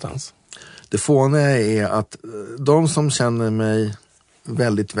inom dig någonstans? Det fåniga är att de som känner mig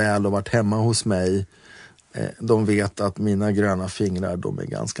väldigt väl och varit hemma hos mig, de vet att mina gröna fingrar, de är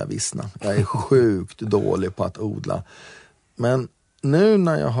ganska vissna. Jag är sjukt dålig på att odla. Men nu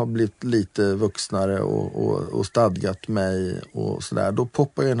när jag har blivit lite vuxnare och stadgat mig och sådär, då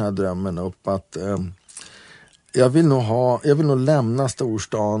poppar ju den här drömmen upp att jag vill nog lämna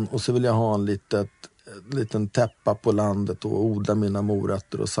storstan och så vill jag ha en liten täppa på landet och odla mina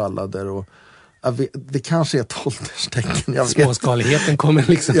morötter och sallader och det kanske är ett ålderstecken. Småskaligheten kommer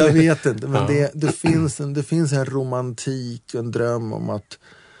liksom. Jag vet inte, men det finns en romantik, en dröm om att,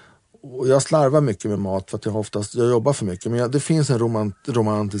 och jag slarvar mycket med mat för att jag jobbar för mycket, men det finns en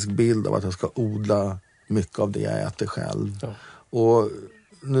romantisk bild av att jag ska odla mycket av det jag äter själv. Ja. Och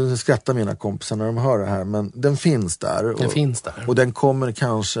nu skrattar mina kompisar när de hör det här, men den finns där. Och den kommer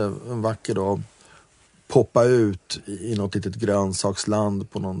kanske en vacker dag poppa ut i något litet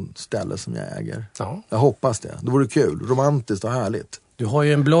grönsaksland på någon ställe som jag äger. Ja. Jag hoppas det. Det vore kul, romantiskt och härligt. Du har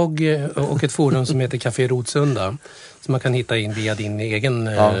ju en blogg och ett forum som heter Café Rotsunda som man kan hitta in via din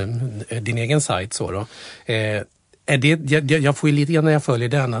egen sajt. Så då. Jag får ju lite grann när jag följer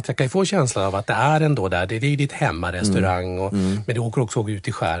den att jag kan få känslan av att det är ändå där. Det är ju ditt hemmarestaurang men du åker också ut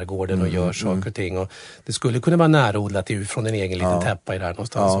i skärgården och gör saker och ting. Och det skulle kunna vara närodlat från din egen liten täppa i där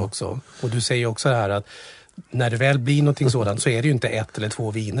någonstans också. Och du säger också det här att när det väl blir någonting sådant så är det ju inte 1 eller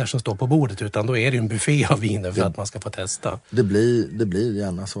 2 viner som står på bordet, utan då är det ju en buffé av viner för att man ska få testa. Det blir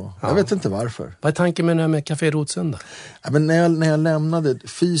gärna så. Ja. Jag vet inte varför. Vad är tanken med det här med Café Rotsunda? Ja, men när jag lämnade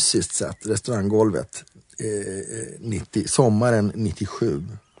fysiskt sett restauranggolvet sommaren 97,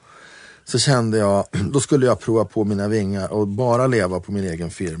 så kände jag, då skulle jag prova på mina vingar och bara leva på min egen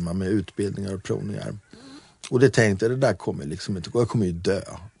firma med utbildningar och provningar. Och det tänkte jag, det där kommer liksom inte gå, jag kommer ju dö.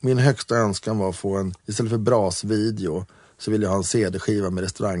 Min högsta önskan var att få istället för brasvideo så ville jag ha en CD-skiva med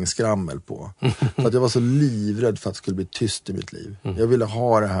restaurangskrammel på. För att jag var så livrädd för att det skulle bli tyst i mitt liv. Jag ville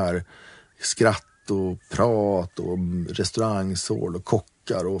ha det här skratt och prat och restaurangsål och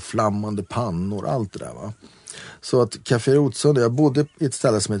kockar och flammande pannor, allt det där va. Så att Café Rotsunda, jag bodde i ett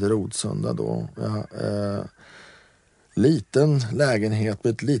ställe som heter Rotsunda då. Liten lägenhet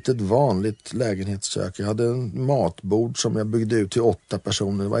med ett litet vanligt lägenhetskök. Jag hade en matbord som jag byggde ut till 8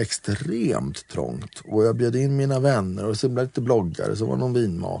 personer. Det var extremt trångt. Och jag bjöd in mina vänner och så blev lite bloggare. Så var någon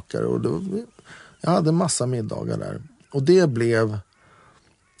vinmakare. Och jag hade en massa middagar där. Och det blev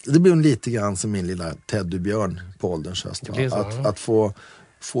lite grann som min lilla teddybjörn på ålderns höst. Att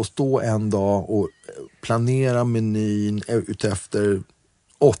få stå en dag och planera menyn utefter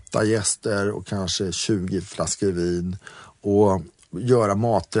 8 gäster och kanske 20 flaskor vin och göra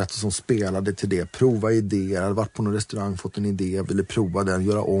maträtter som spelade till det, prova idéer. Jag hade varit på någon restaurang, fått en idé, ville prova den,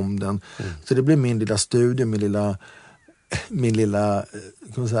 göra om den. Så det blev min lilla studie, min lilla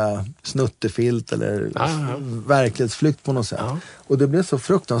kan man säga, snuttefilt eller verklighetsflykt på något sätt. Och det blev så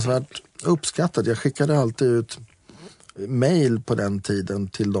fruktansvärt uppskattat. Jag skickade alltid ut mejl på den tiden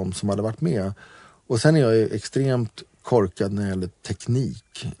till de som hade varit med. Och sen är jag extremt korkad när det gäller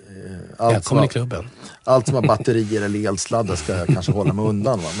teknik. Välkommen i klubben. Allt som har batterier eller elsladdar ska jag kanske hålla mig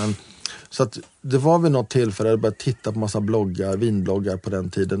undan. Va? Men, så att det var vid något tillfälle jag började titta på massa bloggar, vinbloggar på den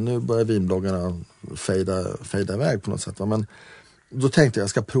tiden. Nu börjar vinbloggarna fejda iväg på något sätt. Va? Men då tänkte jag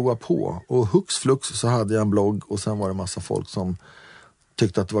ska prova på. Och hux flux så hade jag en blogg och sen var det massa folk som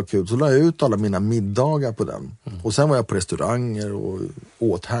tyckte att det var kul. Så la jag ut alla mina middagar på den. Och sen var jag på restauranger och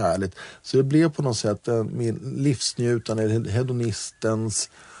åt härligt. Så det blev på något sätt min livsnjutande, hedonistens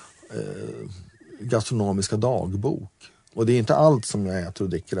gastronomiska dagbok. Och det är inte allt som jag äter och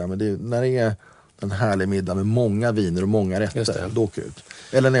dricker där. Men det är, när det är en härlig middag med många viner och många rätter, då åker jag ut.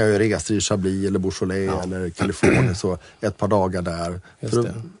 Eller när jag reser i Chablis eller Beaujolais eller Kalifornien, så ett par dagar där. För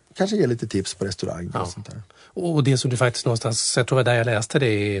att kanske ge lite tips på restaurang och sånt där. Och det som du faktiskt någonstans, jag tror det var där jag läste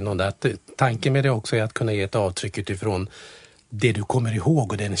det i någon där, att tanken med det också är att kunna ge ett avtryck utifrån det du kommer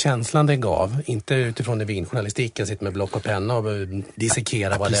ihåg och den känslan det gav. Inte utifrån den vinjournalistiken, sitta med block och penna och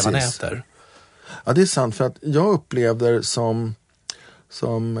dissekera vad det är man äter. Ja, det är sant, för att jag upplevde det som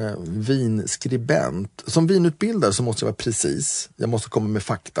vinskribent. Som vinutbildare så måste jag vara precis. Jag måste komma med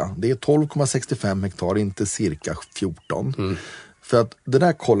fakta. Det är 12,65 hektar, inte cirka 14. För att det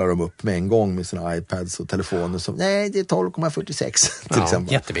där kollar de upp med en gång med sina iPads och telefoner som, nej det är 12,46 till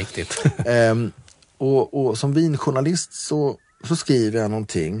exempel. Jätteviktigt. Och som vinjournalist så skriver jag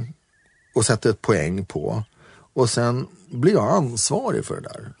någonting och sätter ett poäng på. Och sen blir jag ansvarig för det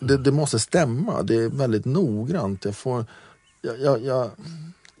där. Det måste stämma. Det är väldigt noggrant.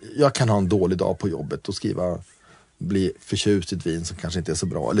 Jag kan ha en dålig dag på jobbet och bli förtjust i ett vin som kanske inte är så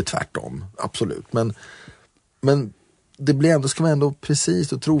bra. Eller tvärtom, absolut. Men det ska vara ändå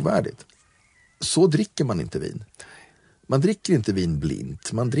precis och trovärdigt. Så dricker man inte vin. Man dricker inte vin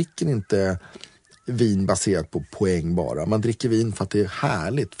blint. Man dricker inte vin baserat på poäng bara. Man dricker vin för att det är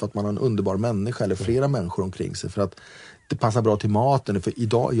härligt. För att man har en underbar människa eller flera människor omkring sig. För att det passar bra till maten. För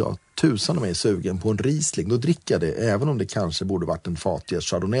idag är jag tusan och mig sugen på en Riesling. Då dricker jag det. Även om det kanske borde varit en fattig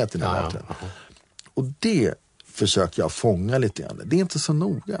Chardonnay till den här maten. Och det försöker jag fånga lite grann. Det är inte så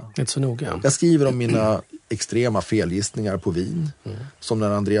noga. Inte så noga. Jag skriver om mina extrema felgissningar på vin. Som när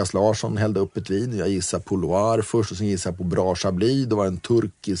Andreas Larsson hällde upp ett vin. Jag gissar på Loire först och sen gissar på Bra Chablis. Det var en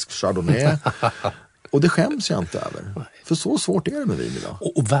turkisk Chardonnay. Och det skäms jag inte över. För så svårt är det med vin idag.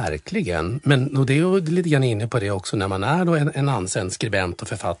 Och verkligen. Men det är ju lite grann inne på det också när man är då en ansänd skribent och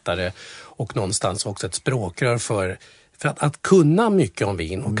författare och någonstans också ett språkrör för att kunna mycket om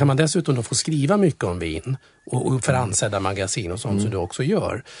vin. Och kan man dessutom då få skriva mycket om vin och för ansedda magasin och sånt som du också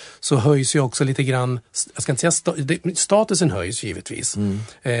gör, så höjs ju också lite grann, jag ska inte säga statusen höjs givetvis.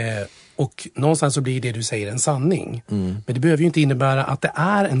 Och någonstans så blir det du säger en sanning. Men det behöver ju inte innebära att det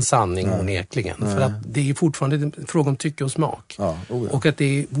är en sanning onekligen. För att det är fortfarande en fråga om tycke och smak. Och att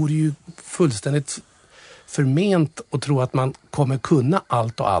det vore ju fullständigt förment att tro att man kommer kunna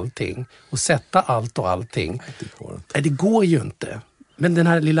allt och allting och sätta allt och allting. Det går ju inte. Men den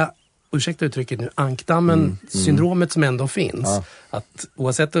här lilla ursäkta uttrycket nu, ankdammen-syndromet som ändå finns. Ja. Att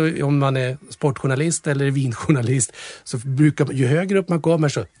oavsett om man är sportjournalist eller vinjournalist, så brukar, ju högre upp man kommer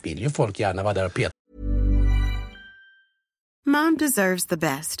så vill ju folk gärna vara där och peta. Mom deserves the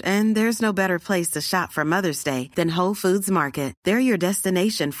best, and there's no better place to shop for Mother's Day than Whole Foods Market. They're your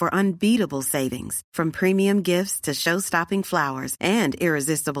destination for unbeatable savings, from premium gifts to show-stopping flowers and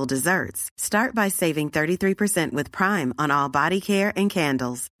irresistible desserts. Start by saving 33% with Prime on all body care and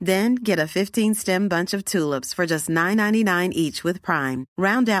candles. Then get a 15-stem bunch of tulips for just $9.99 each with Prime.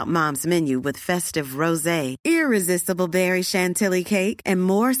 Round out Mom's menu with festive rosé, irresistible berry chantilly cake, and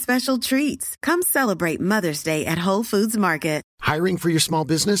more special treats. Come celebrate Mother's Day at Whole Foods Market. Hiring for your small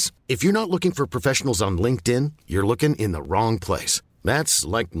business? If you're not looking for professionals on LinkedIn, you're looking in the wrong place. That's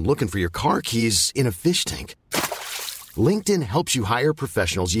like looking for your car keys in a fish tank. LinkedIn helps you hire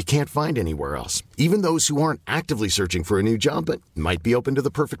professionals you can't find anywhere else, even those who aren't actively searching for a new job but might be open to the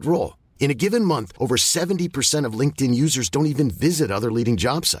perfect role. In a given month, over 70% of LinkedIn users don't even visit other leading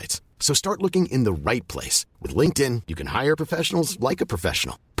job sites. So start looking in the right place. With LinkedIn, you can hire professionals like a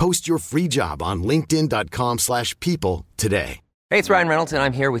professional. Post your free job on linkedin.com/people today. Hey, it's Ryan Reynolds, and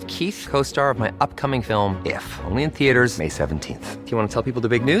I'm here with Keith, co-star of my upcoming film, If, only in theaters May 17th. Do you want to tell people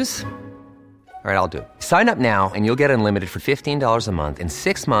the big news? All right, I'll do it. Sign up now and you'll get unlimited for $15 a month and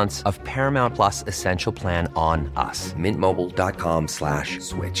 6 months of Paramount Plus Essential Plan on us.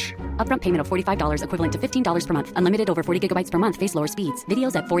 MintMobile.com/switch. Upfront payment of $45 equivalent to $15 per month. Unlimited over 40 gigabytes per month. Face lower speeds.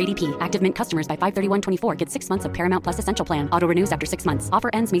 Videos at 480p. Active Mint customers by 531.24 get 6 months of Paramount Plus Essential Plan. Auto renews after 6 months. Offer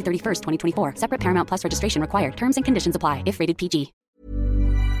ends May 31st, 2024. Separate Paramount Plus registration required. Terms and conditions apply if rated PG.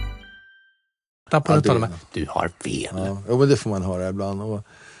 Du har fel. Ja, men det får man höra ibland. Och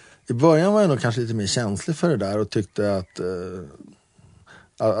i början var jag nog kanske lite mer känslig för det där och tyckte att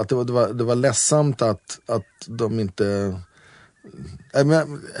det var ledsamt att de inte...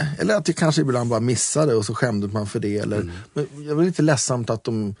 Eller att det kanske ibland bara missade och så skämde man för det. Eller, men jag var lite ledsamt att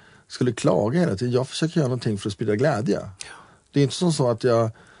de skulle klaga hela tiden. Jag försöker göra någonting för att sprida glädje. Det är inte så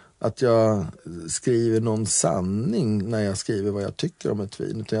att jag skriver någon sanning när jag skriver vad jag tycker om ett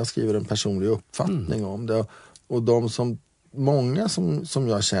vin. Utan jag skriver en personlig uppfattning om det. Och många som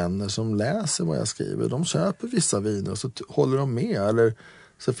jag känner som läser vad jag skriver, de köper vissa viner och så håller de med. Eller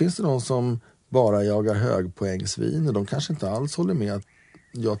så finns det någon som bara jagar högpoängsviner. De kanske inte alls håller med att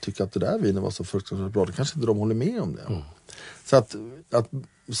jag tycker att det där viner var så fruktansvärt bra. Då kanske inte de håller med om det. Så att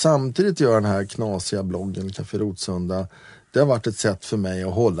samtidigt göra den här knasiga bloggen Café Rotsunda, det har varit ett sätt för mig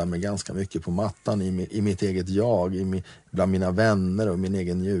att hålla mig ganska mycket på mattan i mitt eget jag, bland mina vänner och min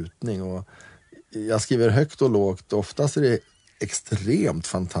egen njutning. Och jag skriver högt och lågt. Oftast är det extremt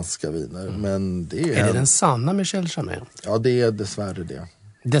fantastiska viner. Men det är det den sanna Michel Charmaine? Ja, det är dessvärre det.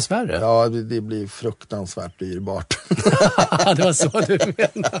 Dessvärre? Ja, det blir fruktansvärt dyrbart. Det var så du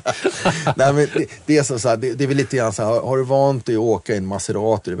menade. Nej, men det är så här, det är väl lite grann så här, har du vant dig att åka i en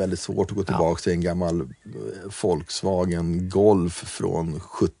Maserati, det är väldigt svårt att gå tillbaka till en gammal Volkswagen Golf från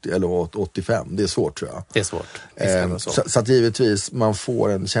 70 eller 85. Det är svårt, tror jag. Det är svårt. Så att givetvis man får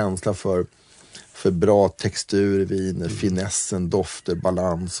en känsla för bra textur i viner, finessen, dofter,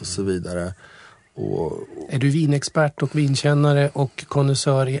 balans och så vidare. Är du vinexpert och vinkännare och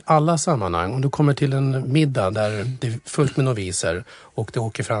konnässör i alla sammanhang? Om du kommer till en middag där det är fullt med noviser och det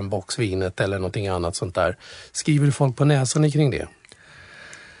åker fram boxvinet eller någonting annat sånt där, skriver du folk på näsan kring det?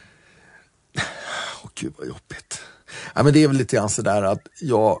 Gud vad jobbigt. Ja, men det är väl lite grann så där att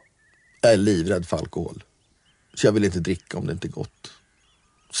jag är livrädd för alkohol. Så jag vill inte dricka om det inte är gott.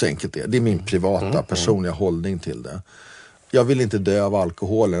 Så enkelt är det. Det är min privata, personliga hållning till det. Jag vill inte dö av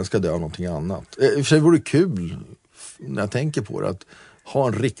alkoholen, jag ska dö av någonting annat. I och för sig vore det kul, när jag tänker på det, att ha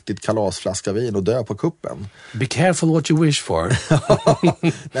en riktigt kalasflaska vin och dö på kuppen. Be careful what you wish for.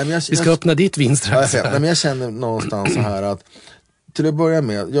 Nej, vi ska öppna ditt vin strax. Men jag känner någonstans så här att, till att börja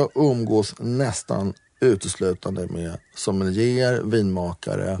med, jag umgås nästan uteslutande med sommelier,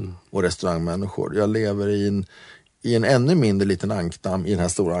 vinmakare och restaurangmänniskor. Jag lever i en ännu mindre liten ankdamm i den här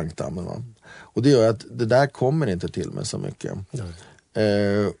stora ankdammen, va? Och det gör att det där kommer inte till mig så mycket.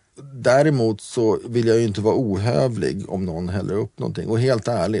 Däremot så vill jag ju inte vara ohövlig om någon häller upp någonting. Och helt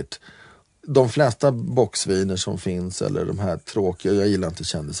ärligt, de flesta boxviner som finns, eller de här tråkiga, jag gillar inte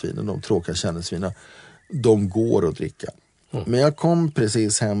kändisviner, de tråkiga kändisviner, de går att dricka. Men jag kom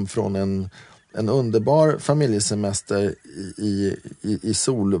precis hem från en underbar familjesemester i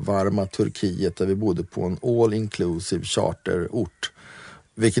solvarma Turkiet, där vi bodde på en all-inclusive charterort.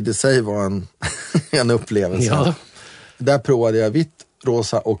 Vilket i sig var en upplevelse. Ja. Där provade jag vitt,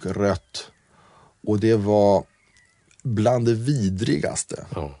 rosa och rött. Och det var bland det vidrigaste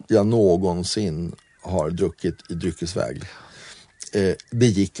jag någonsin har druckit i dryckesväg. Det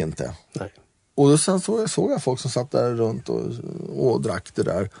gick inte. Nej. Och sen såg jag folk som satt där runt och drack det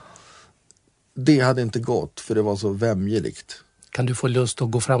där. Det hade inte gått, för det var så vämjeligt. Kan du få lust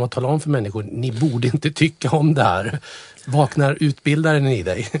att gå fram och tala om för människor, ni borde inte tycka om det här? Vaknar utbildaren i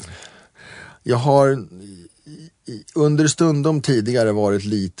dig? Jag har under stundom tidigare varit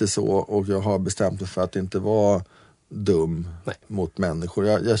lite så, och jag har bestämt mig för att inte vara dum mot människor.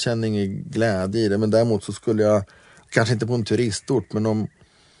 Jag känner ingen glädje i det, men däremot så skulle jag, kanske inte på en turistort, men om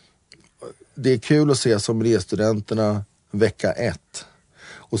det är kul att se sommelierstudenterna vecka 1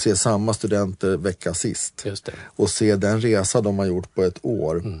 och se samma studenter vecka sist. Just det. Och se den resa de har gjort på ett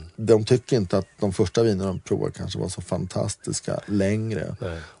år. De tycker inte att de första vinerna de provar kanske var så fantastiska längre.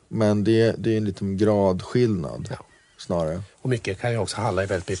 Nej. Men det är en liten gradskillnad snarare. Och mycket kan ju också handla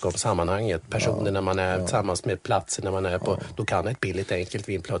väldigt mycket om sammanhanget. Personer när man är tillsammans med platser när man är på, då kan ett billigt enkelt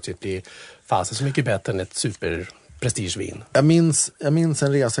vin plötsligt bli fasen så mycket bättre än ett superprestigevin. Jag minns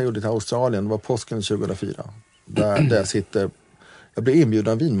en resa jag gjorde till Australien, det var påsken 2004. Där jag sitter. Jag blev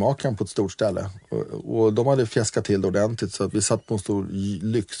inbjuden av vinmakaren på ett stort ställe och de hade fjäskat till det ordentligt, så att vi satt på en stor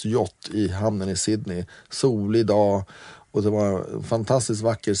lyxjott i hamnen i Sydney. Solig dag, och det var en fantastiskt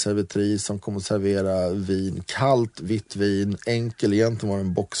vacker servitris som kom att servera vin, kallt vitt vin, enkel, egentligen var det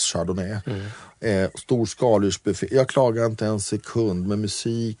en box chardonnay. Stor skaldjursbuffé. Jag klagade inte en sekund, med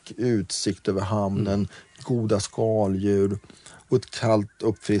musik, utsikt över hamnen, goda skaldjur och ett kallt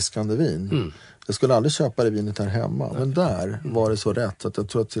uppfriskande vin. Jag skulle aldrig köpa det vinet här hemma. Men där var det så rätt att jag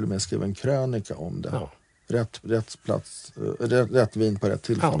tror att till och med skrev en krönika om det. Ja. Rätt plats, rätt vin på rätt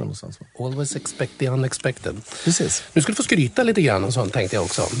tillfälle någonstans. Always expect the unexpected. Precis. Nu skulle du få skryta lite grann och sånt, tänkte jag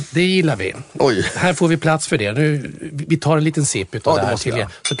också. Det gillar vi. Oj. Här får vi plats för det. Nu, vi tar en liten sipp utav det här till er.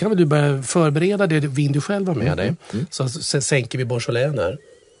 Så kan väl du börja förbereda det vin du själv har med dig. Så sänker vi Beaujolais där.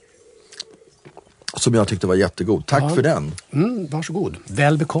 Som jag tyckte var jättegod. Tack för den. Varsågod.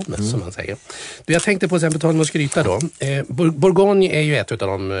 Väl bekommen, som man säger. Jag tänkte på exempel ta och skryta då. Bourgogne är ju ett av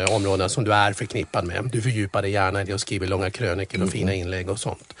de områden som du är förknippad med. Du fördjupar dig gärna i det och skriver långa krönikor och fina inlägg och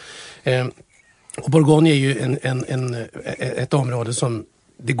sånt. Och Bourgogne är ju ett område som,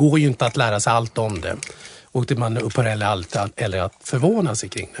 det går ju inte att lära sig allt om det. Och man upphör eller att förvåna sig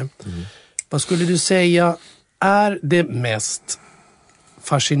kring det. Vad skulle du säga är det mest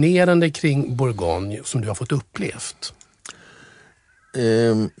fascinerande kring Bourgogne som du har fått upplevt?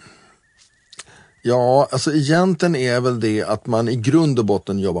 Ja, alltså egentligen är väl det att man i grund och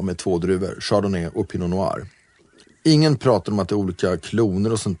botten jobbar med 2 druvor, Chardonnay och Pinot Noir. Ingen pratar om att det är olika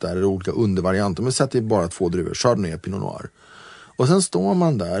kloner och sånt där, eller olika undervarianter, men sätter bara 2 druvor, Chardonnay och Pinot Noir. Och sen står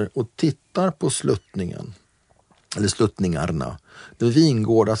man där och tittar på sluttningen, eller sluttningarna. Det är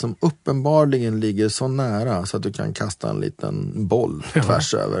vingårdar som uppenbarligen ligger så nära så att du kan kasta en liten boll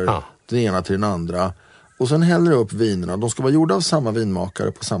tvärs över den ena till den andra. Och sen häller du upp vinerna. De ska vara gjorda av samma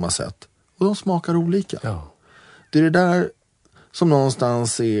vinmakare på samma sätt. Och de smakar olika. Ja. Det är det där som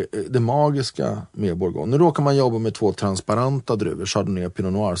någonstans är det magiska med Bourgogne. Nu råkar man jobba med 2 transparenta druvor, Chardonnay och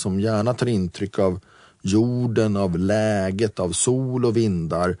Pinot Noir, som gärna tar intryck av jorden, av läget, av sol och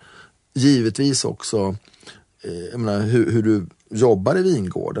vindar. Givetvis också jag menar, hur du jobbar i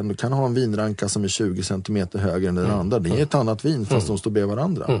vingården. Du kan ha en vinranka som är 20 cm högre än den andra. Det är ett annat vin fast de står bredvid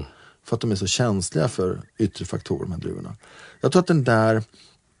varandra. För att de är så känsliga för yttre faktorer, de här druvorna. Jag tror att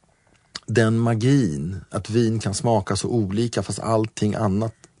den magin, att vin kan smaka så olika fast allting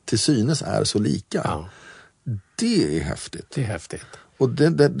annat till synes är så lika. Ja. Det är häftigt. Det är häftigt. Och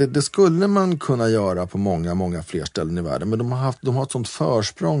det skulle man kunna göra på många fler ställen i världen. Men de har ett sånt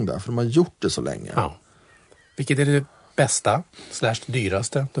försprång där, för de har gjort det så länge. Ja. Vilket är det bästa /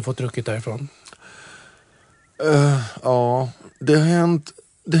 dyraste du fått druckit därifrån? Ja, det har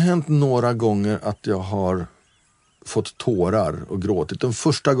hänt några gånger att jag har fått tårar och gråtit. Den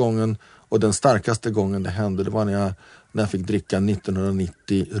första gången och den starkaste gången det hände, det var när jag fick dricka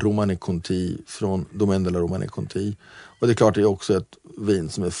 1990 Romanée Conti från Domaine de la Romanée Conti. Och det är klart, det är också ett vin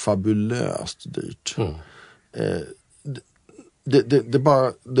som är fabulöst dyrt.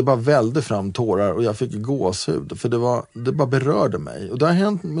 Det bara välde fram tårar och jag fick gåshud, för det bara berörde mig. Och det har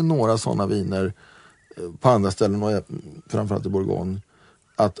hänt med några sådana viner på andra ställen, och framförallt i Bourgogne,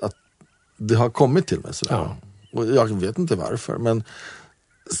 att det har kommit till mig sådär. Ja. Och jag vet inte varför, men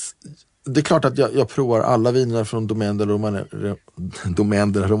det är klart att jag provar alla viner från Domaine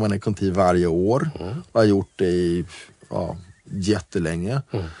de la Romanée Conti varje år. Och har gjort det i jättelänge.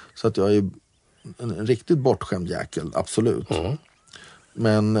 Så att jag är en riktigt bortskämd jäkel, absolut.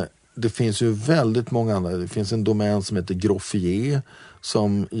 Men det finns ju väldigt många andra. Det finns en domän som heter Groffier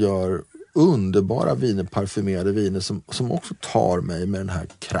som gör underbara viner, parfymerade viner som också tar mig med den här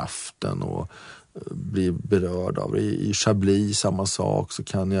kraften och bli berörd av det. I Chablis samma sak, så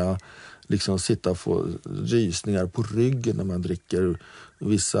kan jag liksom sitta och få rysningar på ryggen när man dricker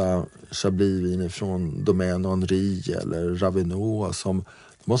vissa Chablis-viner från Domaine Henri eller Ravenoa som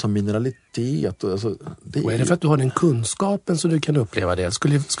de har sån mineralitet. Och, alltså, och är det för att du har den kunskapen så du kan uppleva det?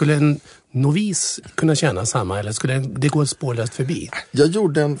 Skulle en novis kunna känna samma, eller skulle det gå spårlöst förbi? Jag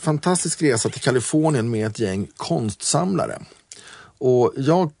gjorde en fantastisk resa till Kalifornien med ett gäng konstsamlare. Och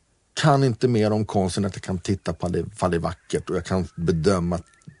jag kan inte mer om konsten att jag kan titta på det, vad det är vackert, och jag kan bedöma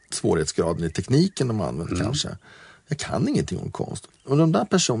svårighetsgraden i tekniken de använder kanske. Jag kan ingenting om konst. Och de där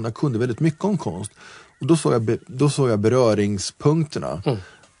personerna kunde väldigt mycket om konst. Och då såg jag beröringspunkterna.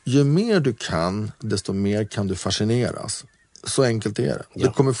 Ju mer du kan, desto mer kan du fascineras. Så enkelt är det. Ja.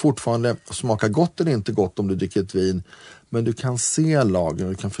 Det kommer fortfarande smaka gott eller inte gott om du dricker ett vin. Men du kan se lagen,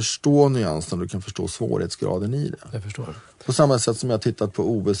 du kan förstå nyansen, du kan förstå svårighetsgraden i det. Jag förstår. På samma sätt som jag har tittat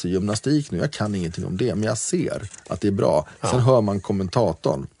på OS i gymnastik nu. Jag kan ingenting om det, men jag ser att det är bra. Sen hör man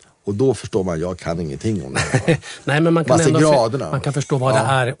kommentatorn. Och då förstår man, jag kan ingenting om det. Nej, men man kan man kan förstå vad det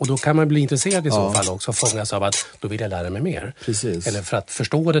är. Och då kan man bli intresserad i så fall också. Fångas av att då vill jag lära mig mer. Precis. Eller för att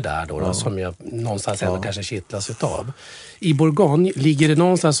förstå det där då som jag någonstans ändå kanske kittlas utav. I Bourgogne ligger det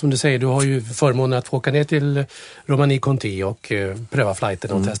någonstans, som du säger, du har ju förmånen att få åka ner till Romanée-Conti och pröva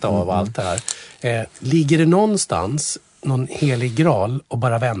flighten och testa av allt det här. Ligger det någonstans någon helig graal och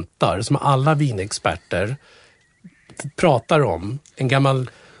bara väntar, som alla vinexperter pratar om, en gammal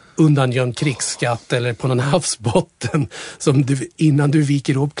undangömd krigsskatt eller på någon havsbotten som du, innan du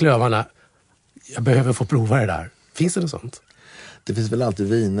viker upp klövarna, jag behöver få prova det där. Finns det något sånt? Det finns väl alltid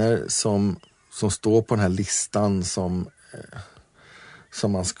viner som står på den här listan som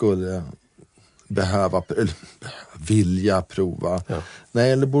man skulle vilja prova. Ja. När det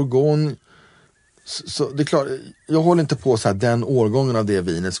gäller Bourgogne, så det är klart, jag håller inte på så här, den årgången av det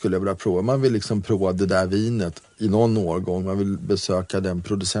vinet skulle jag vilja prova. Man vill liksom prova det där vinet i någon årgång. Man vill besöka den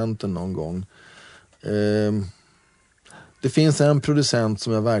producenten någon gång. Det finns en producent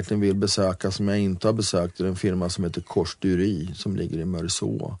som jag verkligen vill besöka som jag inte har besökt. Det är en firma som heter Corche d'Ury som ligger i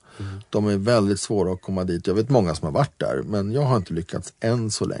Meursault. De är väldigt svåra att komma dit. Jag vet många som har varit där, men jag har inte lyckats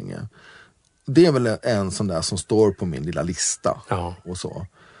än så länge. Det är väl en sån där som står på min lilla lista och så.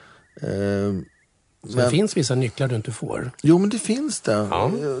 Så det finns vissa nycklar du inte får? Jo, men det finns det.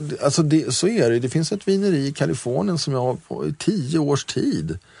 Ja. Alltså så är det. Det finns ett vineri i Kalifornien som jag i 10 års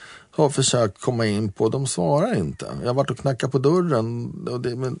tid har försökt komma in på. De svarar inte. Jag har varit och knackat på dörren.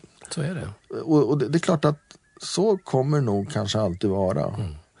 Men så är det. Och det är klart att så kommer nog kanske alltid vara.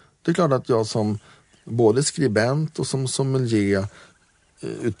 Det är klart att jag som både skribent och som sommelier,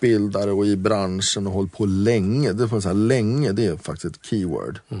 utbildare och i branschen och hållit på länge. Det är faktiskt ett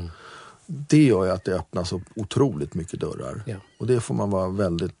keyword. Det gör ju att det öppnas så otroligt mycket dörrar. Ja. Och det får man vara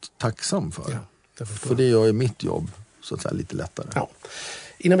väldigt tacksam för. Ja, för det gör ju mitt jobb så att säga lite lättare. Ja.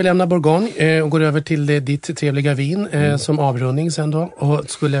 Innan vi lämnar Bourgogne och går över till ditt trevliga vin som avrundning sen då. Och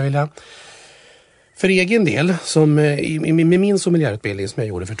skulle jag vilja, för egen del, som med min sommelierutbildning som jag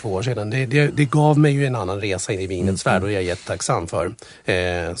gjorde för 2 år sedan, det gav mig ju en annan resa in i vinets värld och jag är jättetacksam för.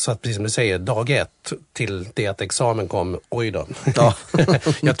 Så att precis som du säger, dag 1 till det att examen kom, oj då. Ja.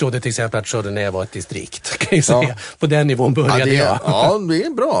 Jag trodde till exempel att Chardonnay var ett distrikt, kan jag säga. På den nivån började jag. Ja, det är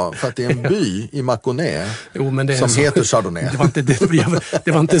bra, för att det är en by i Mâconnais som heter Chardonnay.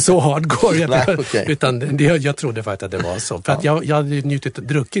 Det var inte så hardcore. Nej, okay. Utan jag trodde faktiskt att det var så. För att jag hade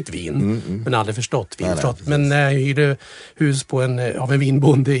druckit vin, men aldrig förstått vin. Men när jag hyrde hus på av en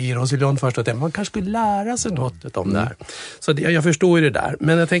vinbonde i Roussillon först, att man kanske skulle lära sig något om det här. Så jag förstår ju det där.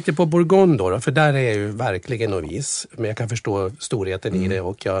 Men jag tänkte på Bourgogne då, för där är jag ju verkligen novis. Men jag kan förstå storheten i det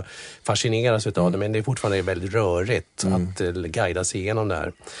och jag fascineras utav det. Men det är fortfarande väldigt rörigt att guida sig igenom det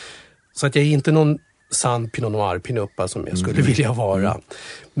här. Så att jag är inte någon sann Pinot Noir pinuppa som jag skulle vilja vara.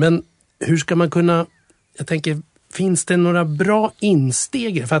 Men hur ska man kunna, jag tänker, finns det några bra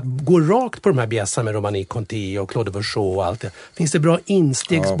insteg för att gå rakt på de här bjässarna med Romanée-Conti och Claude Bouchot och allt det? Finns det bra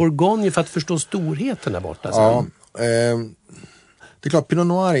instegs Bourgogne för att förstå storheten där borta? Ja, det är klart, Pinot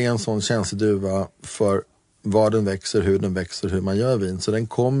Noir är en sån känsliduva för var den växer, hur man gör vin. Så den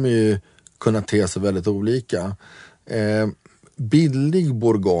kommer ju kunna te sig väldigt olika. Billig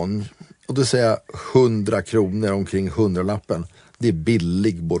Bourgogne, och då säger jag 100 kronor, omkring 100-lappen. Det är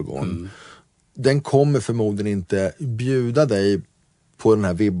billig Bourgogne. Den kommer förmodligen inte bjuda dig på den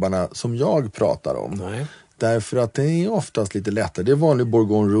här vibbarna som jag pratar om. Nej. Därför att den är oftast lite lättare. Det är vanlig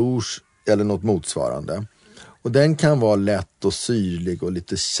Bourgogne Rouge eller något motsvarande. Och den kan vara lätt och syrlig och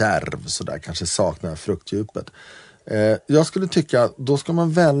lite kärv, så där kanske saknar fruktdjupet. Jag skulle tycka att då ska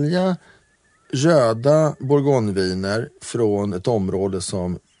man välja röda bourgogneviner från ett område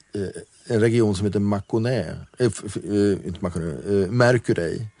som en region som heter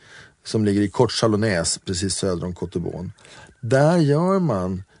Mercury, som ligger i Côte-Chalonnaise, precis söder om Côte-d'Ivoire. Där gör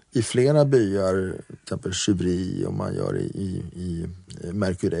man i flera byar, till exempel Chivry, och man gör i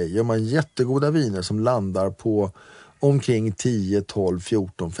Mercury, gör man jättegoda viner som landar på omkring 10, 12,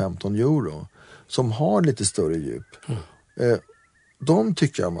 14, 15 euro. Som har lite större djup. De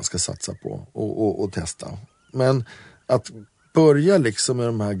tycker jag man ska satsa på och testa. Men att börja liksom med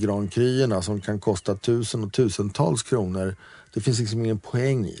de här Grand Cruerna som kan kosta 1000 och tusentals kronor, det finns liksom ingen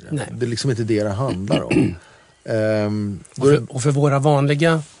poäng i det. Nej. Det är liksom inte det handlar om. Och för våra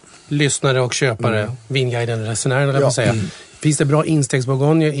vanliga lyssnare och köpare, vinguiden, resenärerna, vill säga. Finns det bra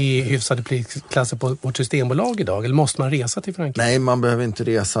instegsbourgogne i hyfsade prisklasser på vårt systembolag idag? Eller måste man resa till Frankrike? Nej, man behöver inte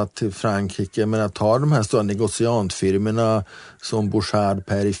resa till Frankrike. Men att ta de här stora negociantfirmorna som Bouchard,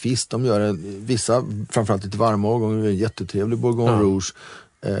 Père & Fils, de gör vissa, framförallt lite varma årgångar, en jättetrevlig Bourgogne Rouge.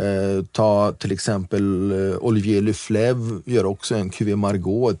 Ta till exempel Olivier Leflèvre gör också en Cuvée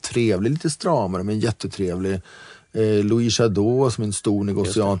Margaux, trevlig, lite stramare men jättetrevlig. Louis Jadot som är en stor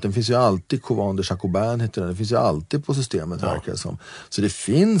negociant, den finns ju alltid. Couvent de Jacobin heter den finns ju alltid på systemet, verkar som. Så det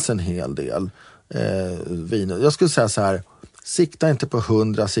finns en hel del viner. Jag skulle säga så här, sikta inte på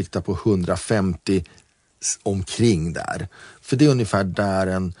 100, sikta på 150 omkring där. För det är ungefär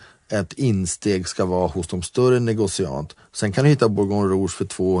där ett insteg ska vara hos de större negociant. Sen kan du hitta Bourgogne Rouge för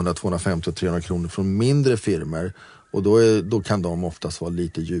 200, 250 och 300 kronor från mindre firmer. Och då kan de oftast vara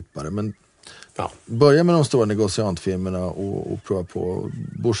lite djupare. Men börja med de stora negociantfirmerna och prova på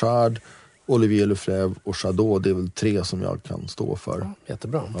Bouchard, Olivier Leflèvre och Jadot. Det är väl 3 som jag kan stå för. Ja,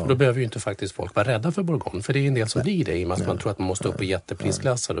 jättebra. För då behöver ju inte faktiskt folk vara rädda för Bourgogne. För det är en del som blir det i och med att man tror att man måste upp i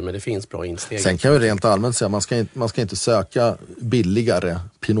jätteprisklassar. Men det finns bra insteg. Sen kan jag rent allmänt säga att man ska inte söka billigare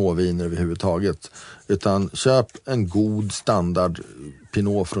pinotviner överhuvudtaget. Utan köp en god standard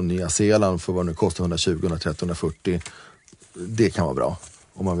pinot från Nya Zeeland för vad det kostar 120, 130, 140. Det kan vara bra.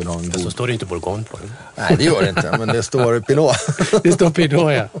 Om man vill ha en god... Så står det inte Bourgogne på den. Nej, det gör det inte, men det står Pinot. Det står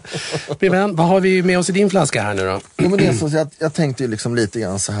Pinot, ja. Men vad har vi med oss i din flaska här nu då? Jo, men det är så att jag tänkte ju liksom lite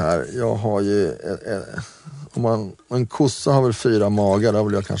grann så här. Jag har ju... en kossa har väl 4 magar, det har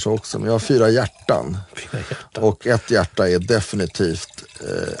väl jag kanske också. Men jag har 4 hjärtan. 4 hjärtan. Och ett hjärta är definitivt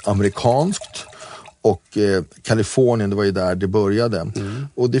amerikanskt. Och Kalifornien, det var ju där det började.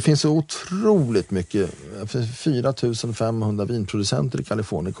 Och det finns så otroligt mycket, 4500 vinproducenter i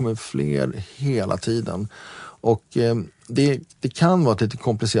Kalifornien. Det kommer fler hela tiden. Och det kan vara ett lite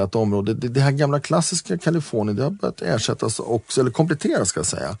komplicerat område. Det här gamla klassiska Kalifornien, det har börjat ersättas också, eller kompletteras ska jag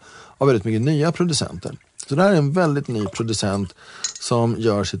säga, av väldigt mycket nya producenter. Så det här är en väldigt ny producent som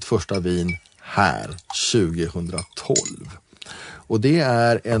gör sitt första vin här 2012. Och det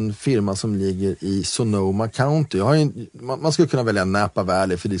är en firma som ligger i Sonoma County. Man skulle kunna välja Napa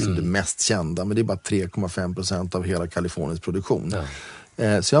Valley för det är som det mest kända. Men det är bara 3,5% av hela Kaliforniens produktion.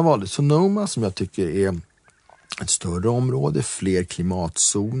 Ja. Så jag valde Sonoma som jag tycker är ett större område. Fler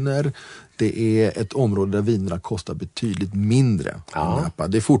klimatzoner. Det är ett område där vinerna kostar betydligt mindre än Napa.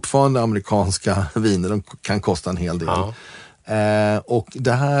 Det är fortfarande amerikanska viner. De kan kosta en hel del. Ja. Och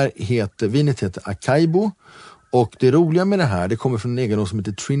det här vinet heter Acaibo. Och det roliga med det här, det kommer från en egendom som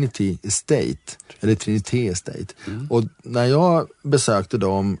heter Trinity Estate. Eller Trinity Estate. Och när jag besökte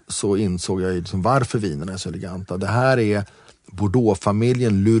dem så insåg jag liksom varför vinerna är så eleganta. Det här är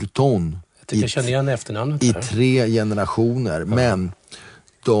Bordeaux-familjen Lurton. Jag känner igen efternamnet. I 3 generationer. Men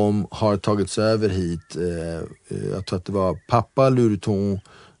de har tagits över hit. Jag tror att det var pappa Lurton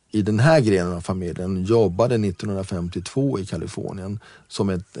i den här grenen av familjen jobbade 1952 i Kalifornien som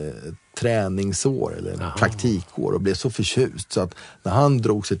ett träningsår eller praktikår och blev så förtjust så att när han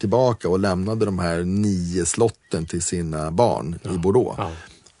drog sig tillbaka och lämnade de här 9 slotten till sina barn i Bordeaux,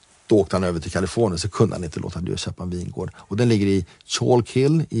 då åkte han över till Kalifornien så kunde han inte låta bli att köpa en vingård. Och den ligger i Chalk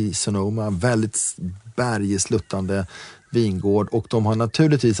Hill i Sonoma, väldigt bergesluttande vingård och de har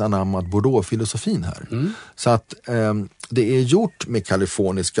naturligtvis anammat Bordeaux-filosofin här. Så att det är gjort med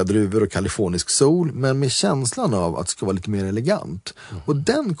kaliforniska druvor och kalifornisk sol men med känslan av att det ska vara lite mer elegant. Och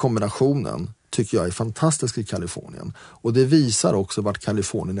den kombinationen tycker jag är fantastisk i Kalifornien. Och det visar också vart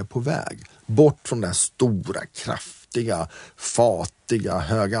Kalifornien är på väg. Bort från det här stora, kraftiga, fatiga,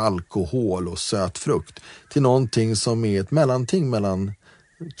 höga alkohol och söt frukt till någonting som är ett mellanting mellan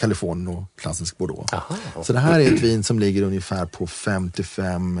Kalifornien och klassisk Bordeaux. Så det här är ett vin som ligger ungefär på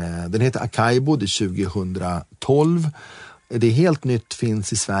 55, den heter Acaibo, det är 2012. Det är helt nytt,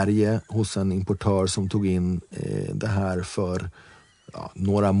 finns i Sverige hos en importör som tog in det här för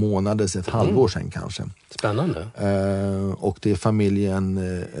några månader, ett halvår sedan kanske. Spännande. Och det är familjen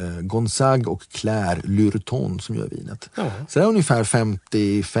Gonzague och Claire Lurton som gör vinet. Ja. Så det är ungefär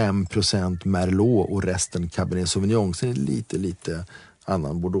 55% Merlot och resten Cabernet Sauvignon. Sen är det lite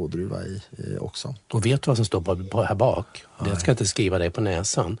annan Bordeaux-druva i också. Och vet du vad som står på här bak? Det ska jag inte skriva dig på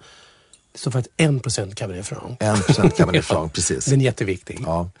näsan. Det står faktiskt 1% Cabernet Franc. 1% Cabernet Franc, precis. Den är jätteviktig.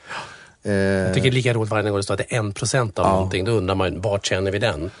 Ja. Jag tycker det är lika roligt varje gång det står att det är 1% av någonting. Då undrar man, vart känner vi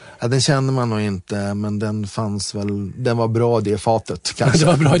den? Ja, den känner man nog inte, men den fanns väl, den var bra det fatet kanske. Det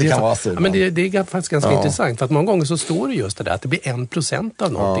var bra det det kan vara så. Ja, men det är faktiskt ganska intressant, för att många gånger så står det just det där att det blir 1%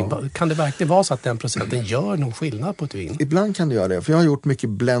 av någonting. Ja. Kan det verkligen vara så att den procenten gör någon skillnad på ett vin? Ibland kan det göra det, för jag har gjort mycket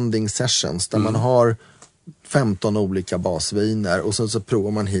blending sessions där man har 15 olika basviner och sen så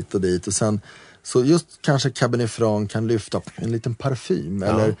provar man hit och dit och sen så just kanske Cabernet Franc kan lyfta en liten parfym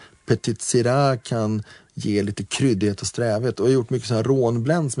eller Petit Syrah kan ge lite kryddighet och strävhet. Och jag har gjort mycket sådana här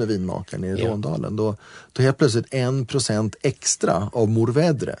rånblends med vinmakaren i Råndalen. Då helt plötsligt 1% extra av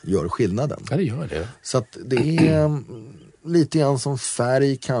Mourvèdre gör skillnaden. Ja, det gör det. Så att det är lite grann som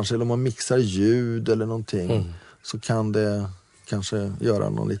färg kanske, eller om man mixar ljud eller någonting så kan det kanske göra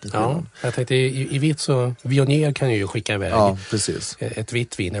någon liten skillnad. Ja, jag tänkte i vitt så Viognier kan ju skicka iväg ett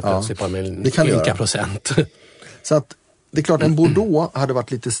vitt vin är plötsligt bara med lika procent. Så att det är klart, en Bordeaux hade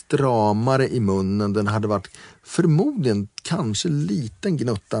varit lite stramare i munnen. Den hade varit förmodligen kanske liten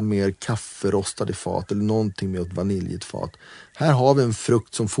gnutta mer kafferostad i fat eller någonting med ett vaniljigt fat. Här har vi en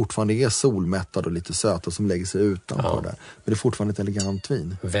frukt som fortfarande är solmättad och lite söt och som lägger sig utanför där. Men det är fortfarande ett elegant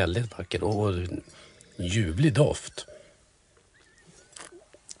vin. Väldigt vackert och ljuvlig doft.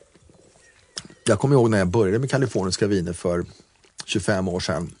 Jag kommer ihåg när jag började med kaliforniska viner för 25 år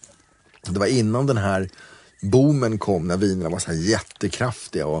sedan. Det var innan den här boomen kom när vinerna var så här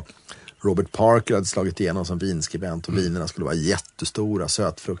jättekraftiga och Robert Parker hade slagit igenom som vinskribent och vinerna skulle vara jättestora,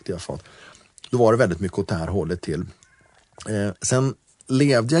 sötfruktiga fat. Då var det väldigt mycket åt det här hållet till. Sen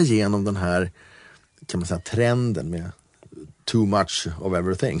levde jag igenom den här, kan man säga, trenden med too much of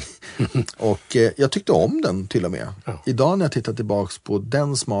everything. Och jag tyckte om den till och med. Ja. Idag när jag tittar tillbaks på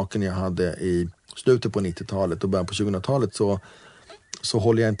den smaken jag hade i slutet på 90-talet och början på 2000-talet så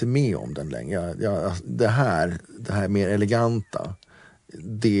håller jag inte med om den längre. Det här mer eleganta,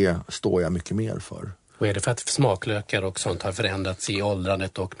 det står jag mycket mer för. Och är det för att smaklökar och sånt har förändrats i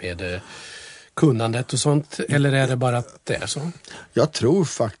åldrandet och med kunnandet och sånt? Eller är det bara att det är så? Jag tror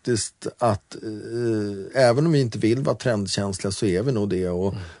faktiskt att även om vi inte vill vara trendkänsliga så är vi nog det.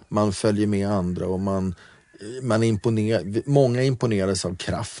 Och man följer med andra och många imponeras av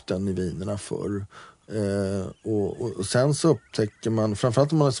kraften i vinerna förr. Och sen så upptäcker man,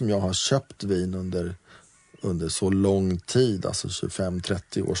 framförallt om man som jag har köpt vin under så lång tid, alltså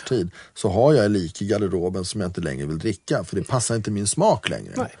 25-30 års tid, så har jag lik i garderoben som jag inte längre vill dricka, för det passar inte min smak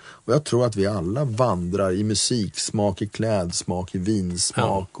längre. Nej. Och jag tror att vi alla vandrar i musiksmak, i klädsmak, i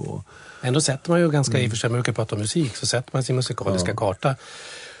vinsmak. Ja. Och ändå sätter man ju ganska, i och för sig mycket prata om musik, så sätter man sin musikaliska karta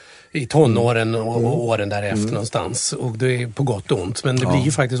i tonåren och åren därefter någonstans. Och det är på gott och ont. Men det blir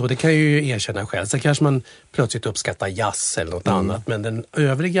ju faktiskt så, det kan jag ju erkänna själv. Så kanske man plötsligt uppskattar jazz eller något annat. Men den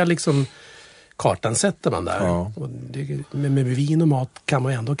övriga liksom kartan sätter man där. Ja. Och med vin och mat kan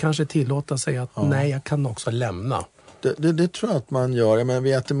man ändå kanske tillåta sig att nej, jag kan också lämna. Det tror jag att man gör. Jag menar,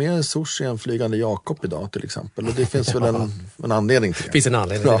 vi äter mer sushi än flygande Jakob idag till exempel. Och det finns väl en anledning till det. Det finns en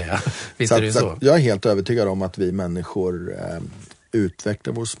anledning till det, ja. Visst är det så. Jag är helt övertygad om att vi människor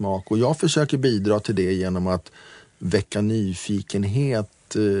utvecklar vår smak. Och jag försöker bidra till det genom att väcka nyfikenhet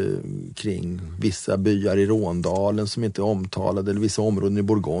kring vissa byar i Råndalen som inte är omtalade, eller vissa områden i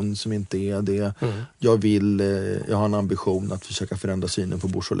Bourgogne som inte är det. Jag har en ambition att försöka förändra synen på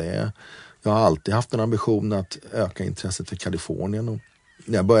Beaujolais. Jag har alltid haft en ambition att öka intresset för Kalifornien. Och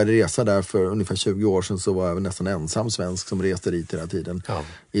när jag började resa där för ungefär 20 år sedan så var jag nästan ensam svensk som reste dit hela tiden. Ja.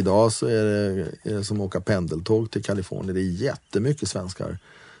 Idag så är det som att åka pendeltåg till Kalifornien. Det är jättemycket svenskar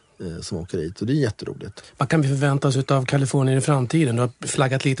som åker dit och det är jätteroligt. Vad kan vi förvänta oss av Kalifornien i framtiden? Du har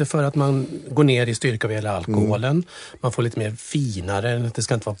flaggat lite för att man går ner i styrka vad gäller alkoholen. Man får lite mer finare, det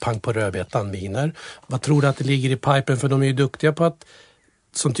ska inte vara pang på rödbetan viner. Vad tror du att det ligger i pipen? För de är ju duktiga på att,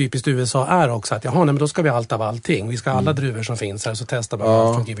 som typiskt USA är också, att men då ska vi allt av allting. Vi ska ha alla druvor som finns här, så testar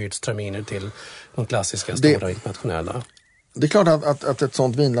man från Gewürztraminer till de klassiska stora internationella. Det är klart att ett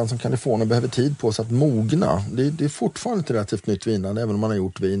sånt vinland som Kalifornien behöver tid på sig att mogna. Det är fortfarande ett relativt nytt vinland, även om man har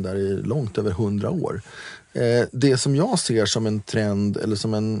gjort vin där i långt över 100 år. Det som jag ser som en trend, eller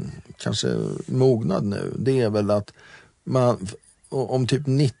som en kanske mognad nu, det är väl att om typ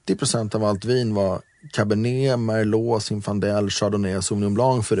 90% av allt vin var Cabernet, Merlot, Zinfandel, Chardonnay, Sauvignon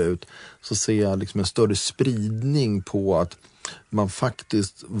Blanc förut, så ser jag liksom en större spridning på att man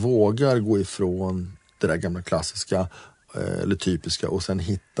faktiskt vågar gå ifrån det där gamla klassiska eller typiska och sen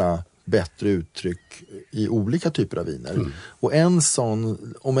hitta bättre uttryck i olika typer av viner. Och en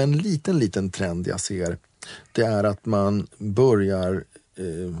sån, om en liten trend jag ser, det är att man börjar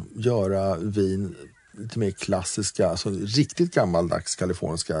göra vin lite mer klassiska, alltså riktigt gammaldags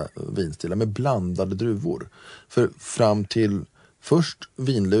kaliforniska vinstilar med blandade druvor. För fram till först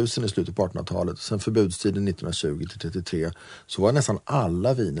vinlusen i slutet på 1800-talet och sen förbudstiden 1920-33 så var nästan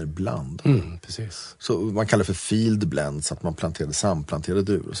alla viner blandade. Precis. Så man kallar det för field blends, att man samplanterade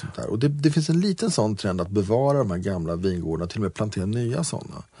druvor och sånt där. Och det finns en liten sån trend att bevara de här gamla vingårdarna, till och med plantera nya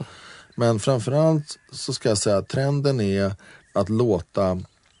sådana. Men framförallt så ska jag säga att trenden är att låta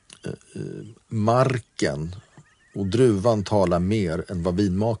marken och druvan tala mer än vad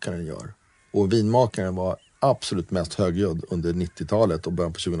vinmakaren gör. Och vinmakaren var absolut mest högljudd under 90-talet och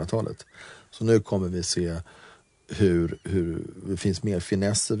början på 2000-talet. Så nu kommer vi se hur det finns mer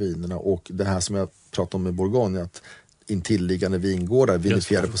finess i vinerna, och det här som jag pratade om med Bourgogne, att intilliggande vingårdar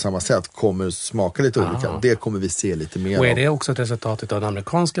vinifierade på samma sätt kommer smaka lite olika. Det kommer vi se lite mer. Och är det också ett resultat av den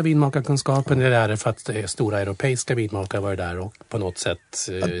amerikanska vinmakarkunskapen, eller är det för att stora europeiska vinmakare var där och på något sätt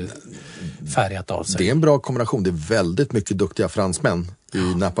färgat av sig? Det är en bra kombination. Det är väldigt mycket duktiga fransmän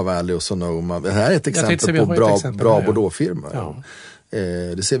i Napa Valley och Sonoma. Det här är ett exempel på bra Bordeaux-firma. Ja.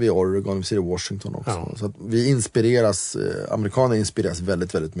 Det ser vi i Oregon, vi ser i Washington också. Ja. Så att vi inspireras, amerikaner inspireras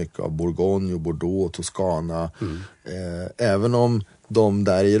väldigt, väldigt mycket av Bourgogne och Bordeaux och Toscana. Även om de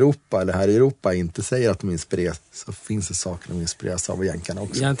där i Europa, eller här i Europa, inte säger att de inspireras, så finns det saker de inspireras av jänkarna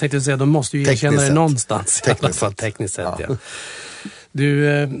också. Jag tänkte säga, de måste ju erkänna det någonstans. Tekniskt sett, ja.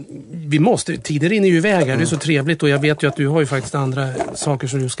 Du, tiden rinner ju iväg här, det är så trevligt, och jag vet ju att du har ju faktiskt andra saker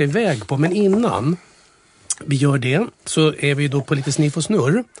som du ska iväg på, men innan vi gör det så är vi då på lite sniff och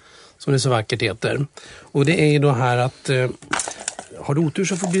snurr, som det så vackert heter. Och det är ju då här att har du otur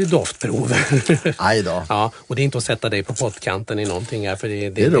så får det bli doftprov. Aj då. Ja, och det är inte att sätta dig på pottkanten i någonting här, för det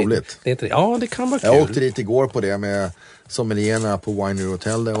är roligt. Det är inte, ja, det kan vara kul. Jag åkte dit igår på det med sommelierna på Winery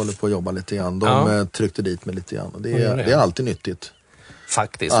Hotel där jag håller på att jobba lite grann. De tryckte dit mig lite grann. Och det är alltid nyttigt.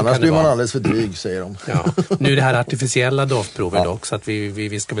 Faktiskt. Annars blir man alldeles för dryg, säger de. Ja. Nu är det här artificiella doftprover dock, så att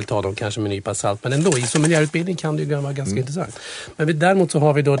vi ska väl ta dem kanske med en nypa salt. Men ändå, i sommelierutbildning kan det ju vara ganska intressant. Men däremot så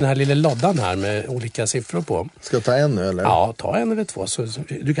har vi då den här lilla loddan här med olika siffror på. Ska jag ta en nu, eller? Ja, ta en eller två. Så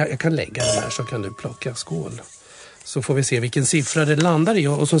jag kan lägga den här, så kan du plocka skål. Så får vi se vilken siffra det landar i.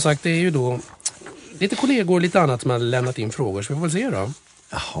 Och som sagt, det är ju då lite kollegor och lite annat som har lämnat in frågor. Så vi får väl se då.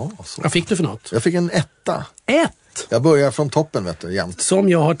 Jaha, så. Vad fick du för något? Jag fick en 1. 1? Jag börjar från toppen, vet du, jämt. Som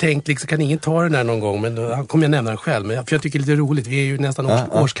jag har tänkt, liksom, kan ingen ta den där någon gång, men då kommer jag nämna den själv. Men för jag tycker det är lite roligt, vi är ju nästan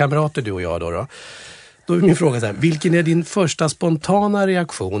årskamrater, du och jag då. Då är min fråga så här, vilken är din första spontana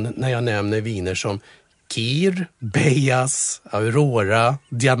reaktion när jag nämner viner som Kir, Beyaz, Aurora,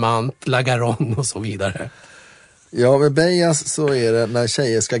 Diamant, Lagaron och så vidare? Ja, med Beyaz så är det, när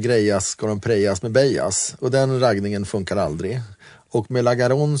tjejer ska grejas ska de prejas med Beyaz. Och den raggningen funkar aldrig. Och med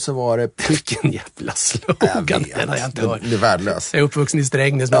Lagaron så var det... Vilken jävla slogan, den har jag inte hört. Det är värdelös. Jag är uppvuxen i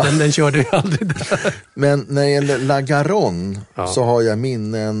Strängnäs, men den körde ju aldrig där. Men när det gäller Lagaron så har jag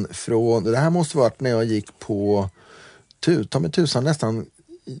minnen från... Det här måste varit när jag gick på... Ta med tusan nästan...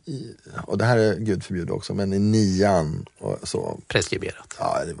 och det här är Gud förbjudet också, men i 9:an och så. Preskriberat.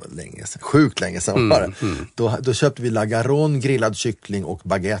 Ja, det var länge sedan. Sjukt länge sedan bara. Då köpte vi Lagaron, grillad kyckling och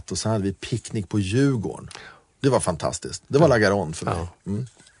baguette, och så hade vi picknick på Djurgården. Det var fantastiskt. Det var Lagaron för mig. Ja.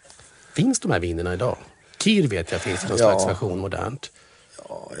 Finns de här vinerna idag? Kir vet jag finns i någon slags version modernt.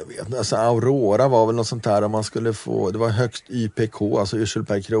 Ja, jag vet. Alltså, Aurora var väl något sånt där om man skulle få... Det var högst YPK, alltså yrsel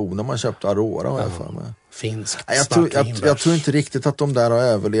per krona, man köpte Aurora, har jag för mig. Finsk. Jag tror inte riktigt att de där har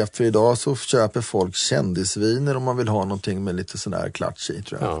överlevt, för idag så köper folk kändisviner om man vill ha någonting med lite sån där klatsch i,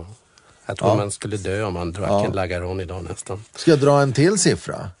 tror jag. Ja. Jag tror man skulle dö om man drack en Lagaron idag nästan. Ska jag dra en till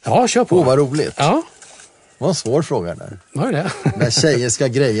siffra? Ja, kör på. Vad roligt. Ja. Det var en svår fråga där. Vad är det? När tjejer ska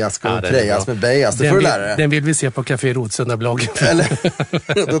grejas ska de prejas med Beyaz. Det får du lära dig. Den vill vi se på Café Rotsunda-bloggen.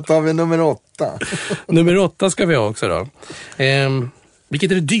 Eller, då tar vi nummer 8. Nummer 8 ska vi ha också då.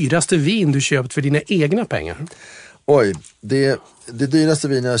 Vilket är det dyraste vin du köpt för dina egna pengar? Oj, det dyraste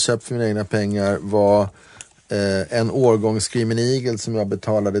vin jag köpt för mina egna pengar var en årgång Screaming Eagle som jag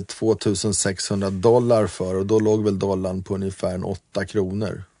betalade $2,600 för. Och då låg väl dollarn på ungefär 8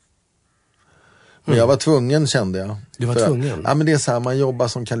 kronor. Men jag var tvungen, kände jag. Du var tvungen? Ja, men det är så här, man jobbar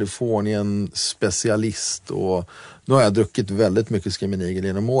som Kalifornien specialist, och nu har jag druckit väldigt mycket Screaming Eagle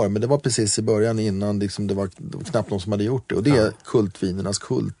genom år, men det var precis i början innan liksom det var knappt någon som hade gjort det, och det är kultvinernas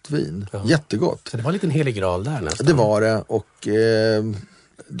kultvin. Jättegott. Så det var en liten helig graal där nästan. Det var det, och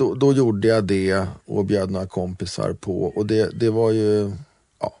då gjorde jag det och bjöd några kompisar på. Och det var ju,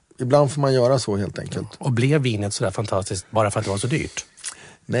 ibland får man göra så helt enkelt. Och blev vinet så där fantastiskt bara för att det var så dyrt?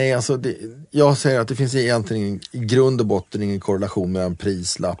 Nej, alltså jag säger att det finns egentligen i grund och botten ingen korrelation med en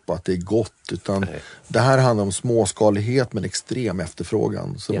prislapp och att det är gott. Utan det här handlar om småskalighet med extrem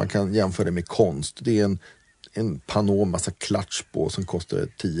efterfrågan. Så man kan jämföra det med konst. Det är en Panaud, massa klatsch på som kostar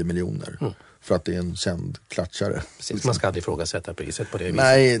 10 miljoner. För att det är en känd klatschare. Precis, man ska aldrig ifrågasätta priset på det viset.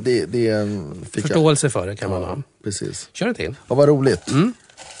 Nej, det är en... Förståelse för det kan man ha. Precis. Kör det till. Vad roligt.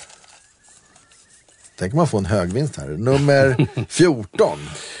 Tänk man få en högvinst här. Nummer 14.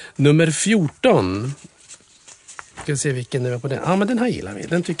 Nummer 14. Ska se vilken nu är på den. Ja, men den här gillar vi.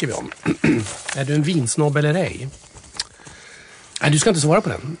 Den tycker vi om. Är du en vinsnobb eller ej? Nej, du ska inte svara på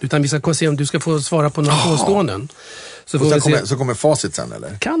den. Utan vi ska se om du ska få svara på några påståenden. Så kommer facit sen,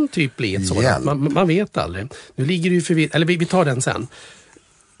 eller? Kan typ bli ett sådant. Man vet aldrig. Nu ligger du ju förvitt. Eller vi tar den sen.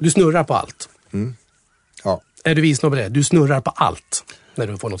 Du snurrar på allt. Ja. Är du vinsnobb eller ej? Du snurrar på allt när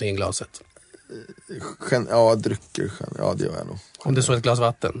du får något i glaset. Drycker. Ja, det gör jag nog. Om det är så ett glas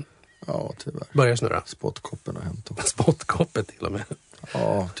vatten. Ja, tyvärr. Börjar snurra. Spottkoppen har hänt också. Spottkoppet till och med.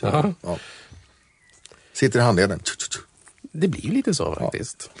 Ja, tyvärr. Ja. Sitter i handleden. Det blir ju lite så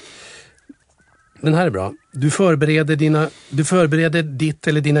faktiskt. Den här är bra. Du förbereder ditt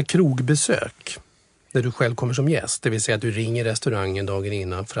eller dina krogbesök när du själv kommer som gäst. Det vill säga att du ringer restaurangen dagen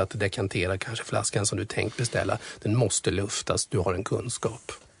innan för att dekantera kanske flaskan som du tänkt beställa. Den måste luftas. Du har en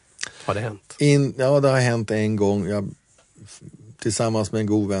kunskap. Har det hänt? Ja, det har hänt en gång. Tillsammans med en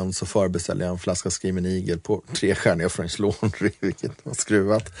god vän så förbeställde jag en flaska Screaming Eagle på 3-stjärniga French Laundry, vilket var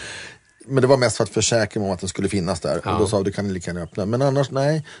skruvat. Men det var mest för att försäkra mig om att den skulle finnas där. Och då sa du kan ni lika gärna öppna. Men annars,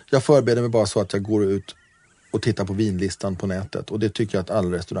 nej. Jag förbereder mig bara så att jag går ut och tittar på vinlistan på nätet. Och det tycker jag att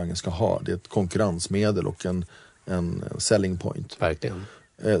alla restauranger ska ha. Det är ett konkurrensmedel och en selling point. Verkligen.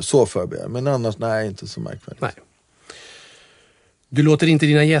 Så förbereder jag. Men annars, nej, inte så märkvärdigt. Nej. Du låter inte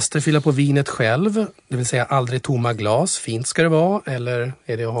dina gäster fylla på vinet själv. Det vill säga aldrig tomma glas. Fint ska det vara. Eller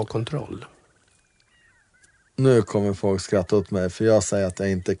är det att ha kontroll? Nu kommer folk skratta åt mig för jag säger att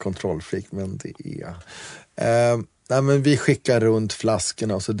jag inte är kontrollfreak, men det är nej, men vi skickar runt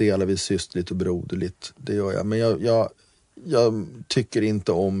flaskorna och så delar vi systerligt och broderligt. Det gör jag. Men jag tycker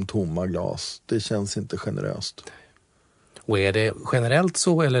inte om tomma glas. Det känns inte generöst. Och är det generellt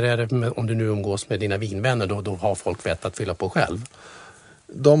så eller är det om du nu umgås med dina vinvänner då har folk vett att fylla på själv?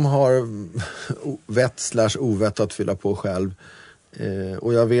 De har vett/ovett att fylla på själv.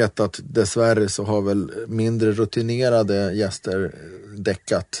 Och jag vet att dessvärre så har väl mindre rutinerade gäster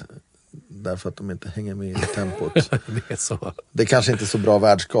däckat därför att de inte hänger med i tempot. Det är så. Det kanske inte är så bra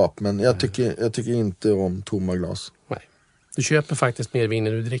värdskap, men jag tycker inte om tomma glas. Nej. Du köper faktiskt mer vin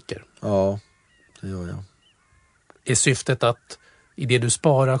än du dricker. Ja, det gör jag. Är syftet att i det du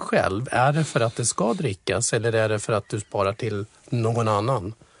sparar själv, är det för att det ska drickas eller är det för att du sparar till någon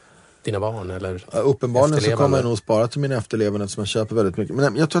annan? Dina barn eller uppenbarligen så kommer jag nog spara till mina efterlevande som jag köper väldigt mycket.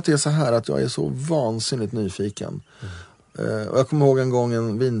 Men jag tror att det är så här att jag är så vansinnigt nyfiken. Och jag kommer ihåg en gång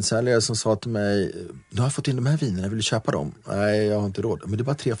en vinsäljare som sa till mig: nu har jag fått in de här vinerna, vill du köpa dem? Nej, jag har inte råd. Men det är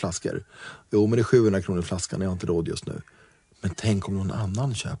bara 3 flaskor. Jo, men det är 700 kronor flaskan, jag har inte råd just nu. Men tänk om någon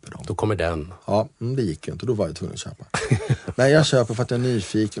annan köper dem. Då kommer den. Ja, det gick ju inte. Då var jag tvungen att köpa. Nej, jag köper för att jag är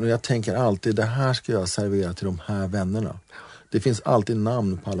nyfiken och jag tänker alltid, det här ska jag servera till de här vännerna. Det finns alltid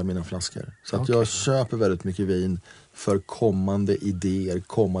namn på alla mina flaskor. Så att jag köper väldigt mycket vin för kommande idéer,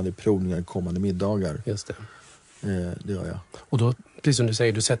 kommande provningar, kommande middagar. Just det. Det gör jag. Och då, precis som du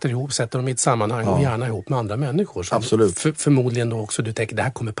säger, du sätter dem i ett sammanhang och gärna ihop med andra människor. Så absolut. Förmodligen då också du tänker, det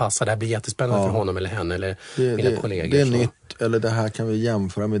här kommer passa, det här blir jättespännande för honom eller henne eller mina kollegor. Det är nytt, eller det här kan vi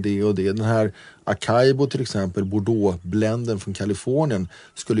jämföra med det och det. Den här Acaibo till exempel, Bordeaux-blenden från Kalifornien,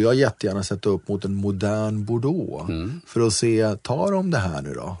 skulle jag jättegärna sätta upp mot en modern Bordeaux. För att se, tar de det här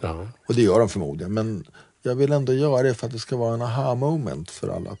nu då? Ja. Och det gör de förmodligen, men jag vill ändå göra det för att det ska vara en aha-moment för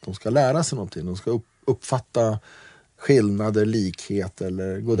alla. Att de ska lära sig någonting, de ska uppfatta skillnader, likhet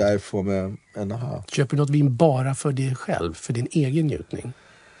eller gå därifrån med en aha. Köper du något vin bara för dig själv, för din egen njutning?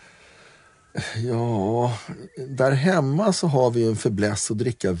 Ja, där hemma så har vi en förbläss att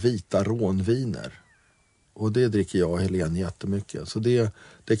dricka vita rånviner. Och det dricker jag och Helene jättemycket. Så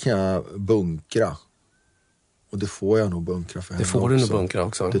det kan jag bunkra. Och det får jag nog bunkra för henne. Det får du nog bunkra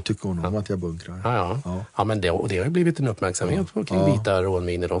också. Det tycker hon om att jag bunkrar. Ja, men det har ju blivit en uppmärksamhet kring vita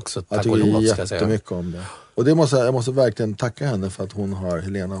rånviner också. Jag tycker jättemycket om det. Och det jag måste verkligen tacka henne för att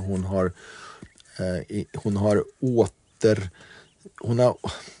Helena, hon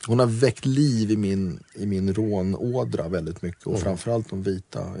har väckt liv i min rånådra väldigt mycket. Och framförallt de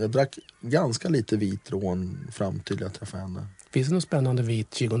vita. Jag drack ganska lite vit rån fram till jag träffade henne. Finns det något spännande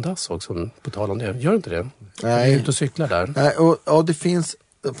vit Gigondas också, på tal om det? Gör inte det? Nej. Du är ute och cyklar där. Nej, det finns,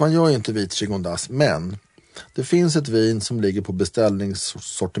 man gör ju inte vit Gigondas, men det finns ett vin som ligger på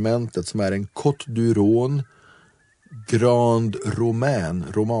beställningssortimentet som är en Côte du Rhône Grand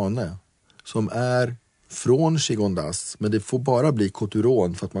Romane som är från Gigondas, men det får bara bli Côte du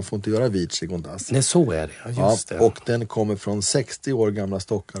Rhône för att man får inte göra vit Gigondas. Nej, så är det. Just det. Och den kommer från 60 år gamla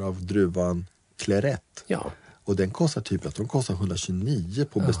stockar av druvan Clairette. Ja. Och den kostar de kostar 129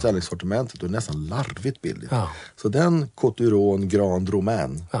 på beställningssortimentet och är nästan larvigt billigt. Ja. Så den Côte du Rhône Grand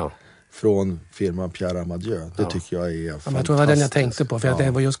Romane från firman Pierre Amadieu, det tycker jag är fantastiskt. Jag tror det var den jag tänkte på, för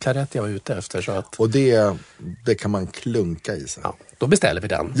det var just Clairette jag var ute efter. Så att... Och det kan man klunka i sig. Ja, då beställer vi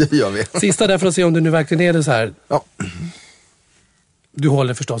den. Det gör vi. Sista där för att se om det nu verkligen är det så här. Ja. Du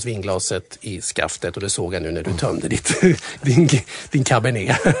håller förstås vinglaset i skaftet och det såg jag nu när du tömde din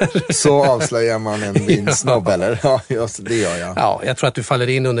cabernet. Så avslöjar man en vinsnobb, eller? Ja, det gör jag. Ja, jag tror att du faller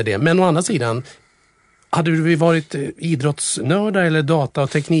in under det. Men å andra sidan, hade vi varit idrottsnördar eller data- och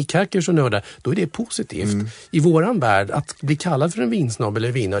teknikhackers och nördar, då är det positivt. I våran värld, att bli kallad för en vinsnobb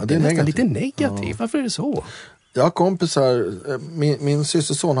eller vinare, det är nästan lite negativt. Ja. Varför är det så? Jag har kompisar, min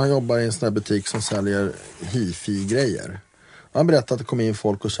systerson, han jobbar i en sån här butik som säljer hifi-grejer. Han berättade att det kommer in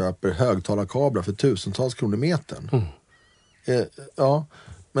folk och köper högtalarkablar för tusentals kronor metern. Ja,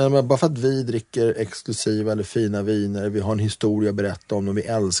 men bara för att vi dricker exklusiva eller fina viner, vi har en historia att berätta om dem, vi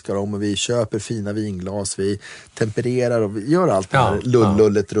älskar dem och vi köper fina vinglas, vi tempererar och vi gör allt det här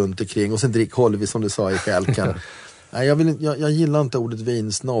lullullet runt omkring och sen håller vi, som du sa, i kälkan. Nej, jag gillar inte ordet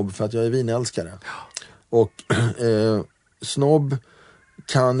vinsnobb för att jag är vinälskare. Och snobb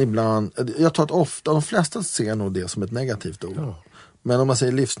kan ibland, jag tror att ofta, de flesta ser nog det som ett negativt ord. Ja. Men om man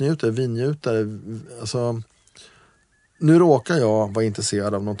säger livsnjutare, vinnjutare, alltså, nu råkar jag vara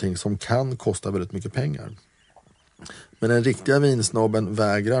intresserad av någonting som kan kosta väldigt mycket pengar. Men den riktiga vinsnobben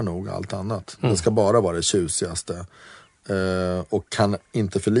vägrar nog allt annat. Den ska bara vara det tjusigaste och kan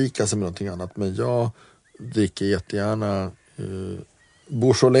inte förlika sig med någonting annat. Men jag dricker jättegärna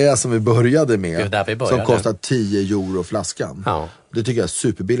Beaujolais som vi började med, som kostar 10 euro flaskan. Ja. Det tycker jag är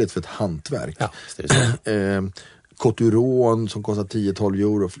superbilligt för ett hantverk. Ja, Côte du Rhône som kostar 10-12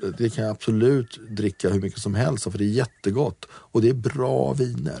 euro, det kan jag absolut dricka hur mycket som helst, för det är jättegott och det är bra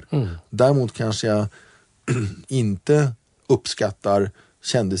viner. Däremot kanske jag inte uppskattar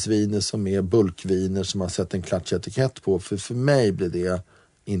kändisviner som är bulkviner som har sett en klatschig etikett på, för mig blir det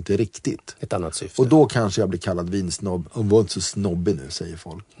inte riktigt. Ett annat syfte. Och då kanske jag blir kallad vinsnobb. Och var inte så snobbig nu, säger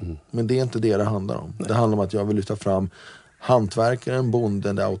folk. Men det är inte det handlar om. Nej. Det handlar om att jag vill lyfta fram hantverkaren,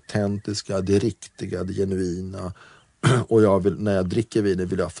 bonden, det autentiska, det riktiga, det genuina. Och när jag dricker viner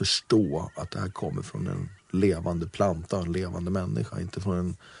vill jag förstå att det här kommer från en levande planta, en levande människa, inte från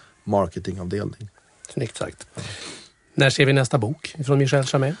en marketingavdelning. Snyggt sagt. Ja. När ser vi nästa bok från Michel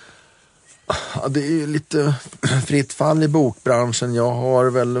Chamais? Ja, det är lite fritt fall i bokbranschen. Jag har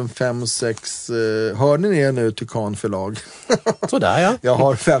väl 5-6... hörde ni det nu, Tukan förlag? Sådär, ja. Jag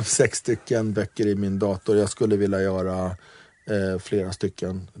har 5-6 stycken böcker i min dator. Jag skulle vilja göra flera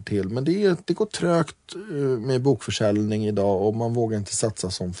stycken till. Men det går trögt med bokförsäljning idag och man vågar inte satsa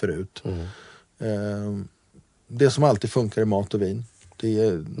som förut. Det som alltid funkar i mat och vin.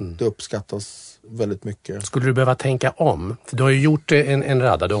 Det uppskattas väldigt mycket. Skulle du behöva tänka om? Du har ju gjort en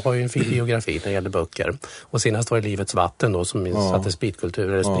radda, du har ju en fin biografi när det gäller böcker. Och senast var det Livets vatten då som satte spritkultur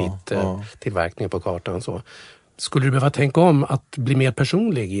eller sprittillverkning på kartan. Så. Skulle du behöva tänka om att bli mer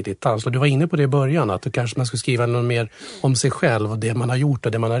personlig i ditt anslag? Du var inne på det i början, att du kanske man skulle skriva något mer om sig själv och det man har gjort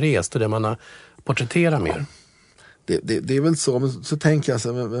och det man har rest och det man har porträtterat mer. Det är väl så, men så tänker jag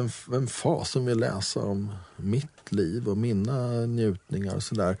så här, vem fasen vill läsa om mitt liv och mina njutningar och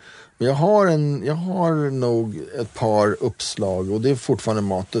sådär. Men jag har nog ett par uppslag och det är fortfarande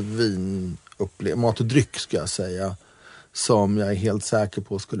mat och dryck ska jag säga, som jag är helt säker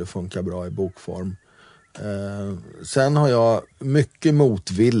på skulle funka bra i bokform. Sen har jag mycket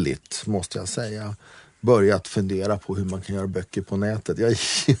motvilligt, måste jag säga, börjat fundera på hur man kan göra böcker på nätet.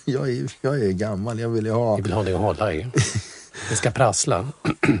 Jag är gammal, jag vill ha det att hålla i. Det ska prassla.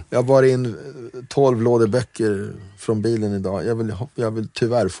 Jag bar in 12 lådor böcker från bilen idag. Jag vill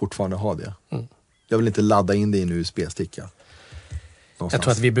tyvärr fortfarande ha det. Jag vill inte ladda in det i en USB-sticka. Jag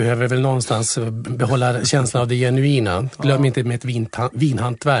tror att vi behöver väl någonstans behålla känslan av det genuina. Glöm inte med ett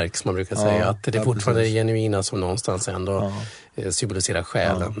vinhantverk som man brukar säga. Att det är fortfarande det genuina som någonstans ändå symboliserar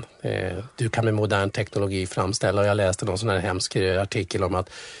själen. Du kan med modern teknologi framställa, och jag läste någon sån här hemsk artikel om att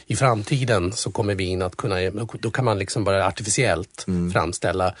i framtiden så kommer vin att kunna, då kan man liksom bara artificiellt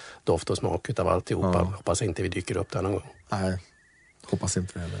framställa doft och smak utav alltihopa. Hoppas inte vi dyker upp där någon gång. Nej. Hoppas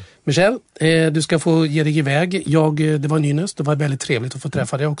inte det heller. Michelle, du ska få ge dig iväg. Det var Nynäs, det var väldigt trevligt att få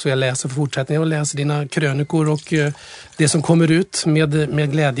träffa dig också. Jag läser för fortsättningen och läser dina krönikor och det som kommer ut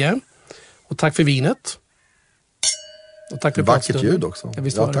med glädje. Och tack för vinet. Och tack för vackert ljud också.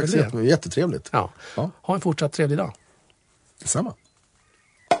 Ja, tack så mycket. Jättetrevligt. Ja. Ha en fortsatt trevlig dag. Detsamma.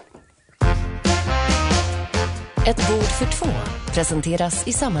 Ett bord för två presenteras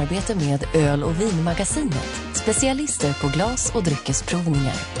i samarbete med Öl- och vinmagasinet. Specialister på glas- och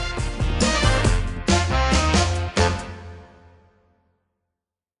dryckesprovningar.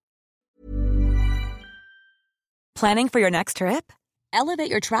 Planning for your next trip?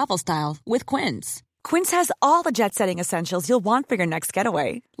 Elevate your travel style with Quince. Quince has all the jet-setting essentials you'll want for your next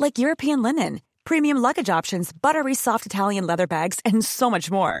getaway, like European linen, premium luggage options, buttery soft Italian leather bags, and so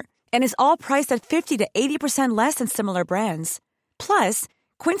much more. And is all priced at 50 to 80% less than similar brands. Plus,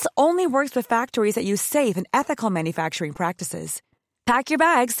 Quince only works with factories that use safe and ethical manufacturing practices. Pack your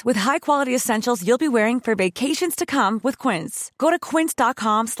bags with high-quality essentials you'll be wearing for vacations to come with Quince. Go to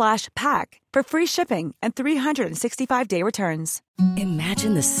quince.com/pack for free shipping and 365-day returns.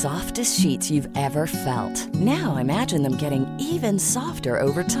 Imagine the softest sheets you've ever felt. Now imagine them getting even softer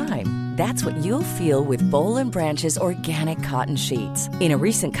over time. That's what you'll feel with Boll & Branch's organic cotton sheets. In a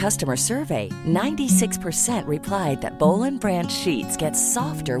recent customer survey, 96% replied that Boll & Branch sheets get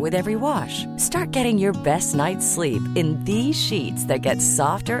softer with every wash. Start getting your best night's sleep in these sheets that get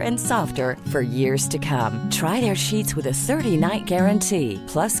softer and softer for years to come. Try their sheets with a 30-night guarantee.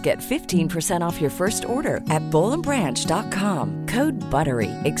 Plus, get 15% off your first order at bollandbranch.com. Code BUTTERY.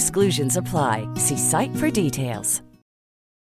 Exclusions apply. See site for details.